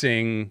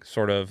facing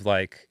sort of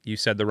like, you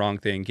said the wrong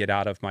thing, get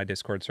out of my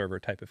Discord server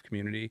type of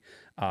community.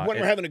 When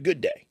we're having a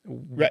good day,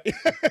 right?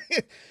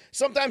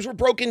 Sometimes we're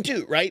broken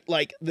too, right?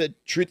 Like, the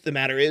truth of the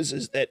matter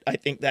is that I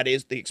think that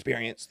is the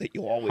experience that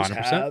you'll always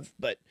 100%. have.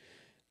 But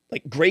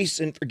like, grace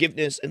and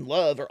forgiveness and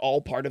love are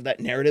all part of that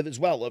narrative as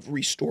well, of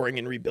restoring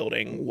and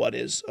rebuilding what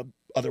is a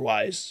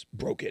otherwise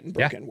broken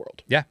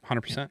world. Yeah,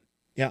 100%.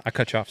 Yeah. I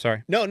cut you off,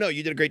 sorry. No,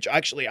 you did a great job.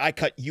 Actually, I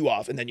cut you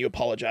off, and then you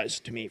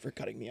apologized to me for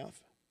cutting me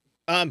off.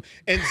 And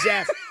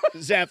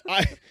Zeph,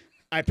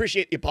 I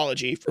appreciate the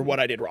apology for what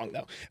I did wrong,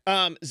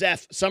 though.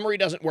 Zeph, summary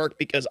doesn't work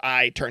because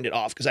I turned it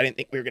off because I didn't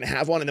think we were going to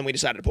have one, and then we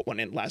decided to put one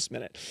in last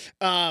minute.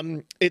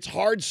 It's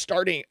hard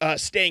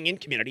staying in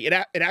community. It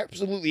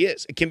absolutely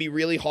is. It can be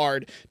really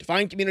hard to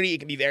find community. It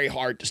can be very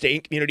hard to stay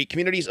in community.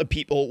 Communities of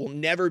people will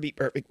never be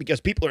perfect because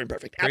people are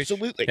imperfect. Preach.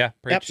 Absolutely. Yeah,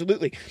 preach.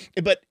 Absolutely.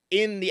 But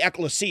in the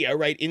ecclesia,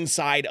 right,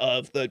 inside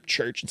of the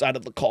church, inside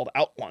of the called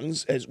out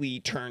ones, as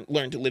we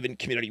learn to live in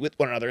community with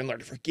one another and learn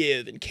to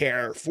forgive and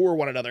care for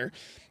one another,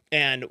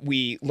 and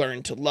we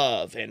learn to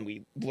love and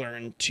we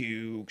learn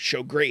to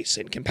show grace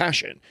and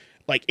compassion.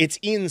 Like, it's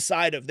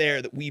inside of there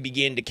that we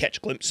begin to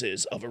catch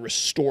glimpses of a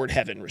restored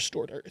heaven,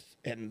 restored earth.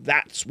 And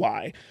that's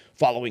why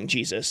following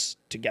Jesus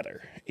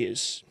together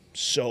is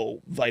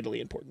so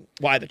vitally important.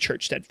 Why the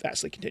church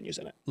steadfastly continues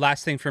in it.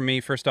 Last thing for me,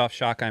 first off,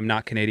 shock, I'm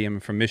not Canadian, I'm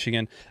from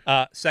Michigan.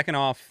 Second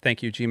off,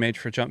 thank you, G-Mage,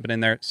 for jumping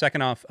in there.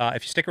 Second off,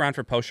 if you stick around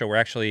for post-show, we're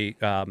actually...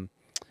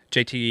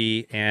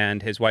 JT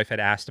and his wife had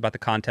asked about the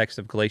context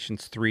of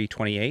Galatians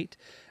 3:28.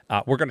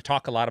 We're going to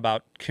talk a lot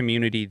about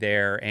community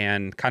there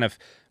and kind of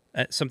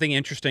something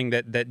interesting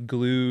that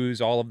glues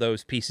all of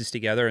those pieces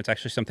together. It's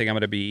actually something I'm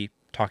going to be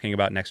talking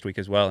about next week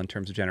as well in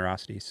terms of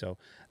generosity. So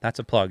that's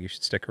a plug. You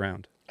should stick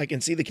around. I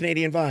can see the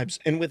Canadian vibes.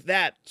 And with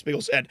that,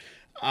 Spiegel said,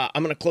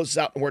 I'm going to close this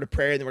out in a word of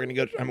prayer, and then we're going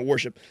to go to time of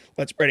worship.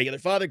 Let's pray together.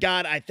 Father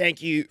God, I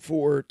thank you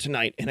for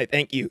tonight, and I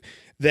thank you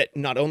that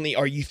not only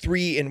are you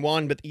 3 in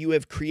 1, but that you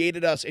have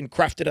created us and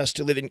crafted us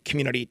to live in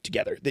community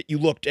together, that you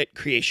looked at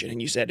creation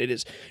and you said it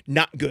is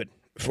not good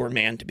for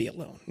man to be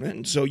alone.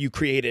 And so you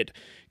created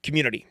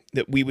community,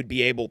 that we would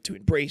be able to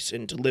embrace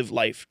and to live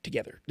life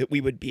together, that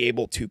we would be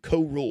able to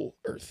co-rule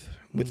earth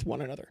with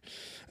one another.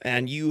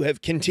 And you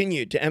have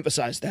continued to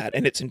emphasize that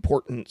and its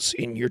importance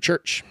in your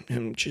church,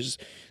 which is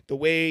the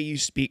way you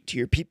speak to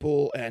your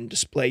people and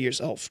display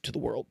yourself to the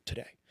world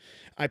today.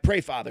 I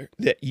pray, Father,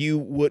 that you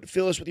would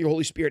fill us with your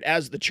Holy Spirit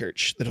as the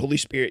church, that Holy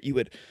Spirit, you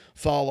would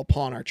fall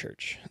upon our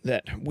church,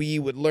 that we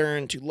would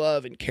learn to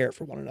love and care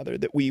for one another,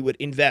 that we would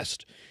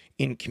invest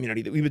in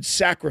community, that we would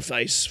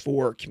sacrifice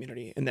for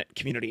community, and that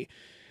community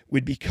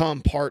would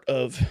become part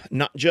of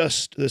not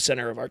just the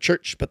center of our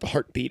church, but the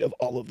heartbeat of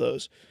all of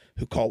those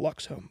who call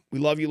Lux home. We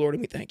love you, Lord,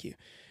 and we thank you.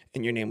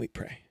 In your name we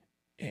pray.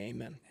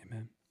 Amen.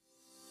 Amen.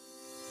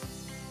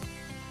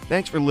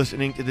 Thanks for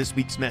listening to this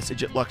week's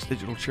message at Lux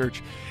Digital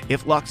Church.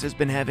 If Lux has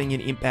been having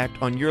an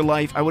impact on your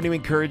life, I want to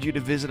encourage you to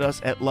visit us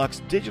at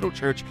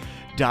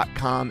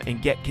luxdigitalchurch.com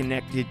and get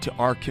connected to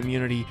our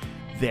community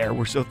there.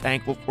 We're so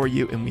thankful for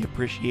you and we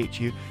appreciate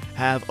you.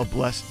 Have a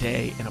blessed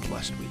day and a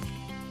blessed week.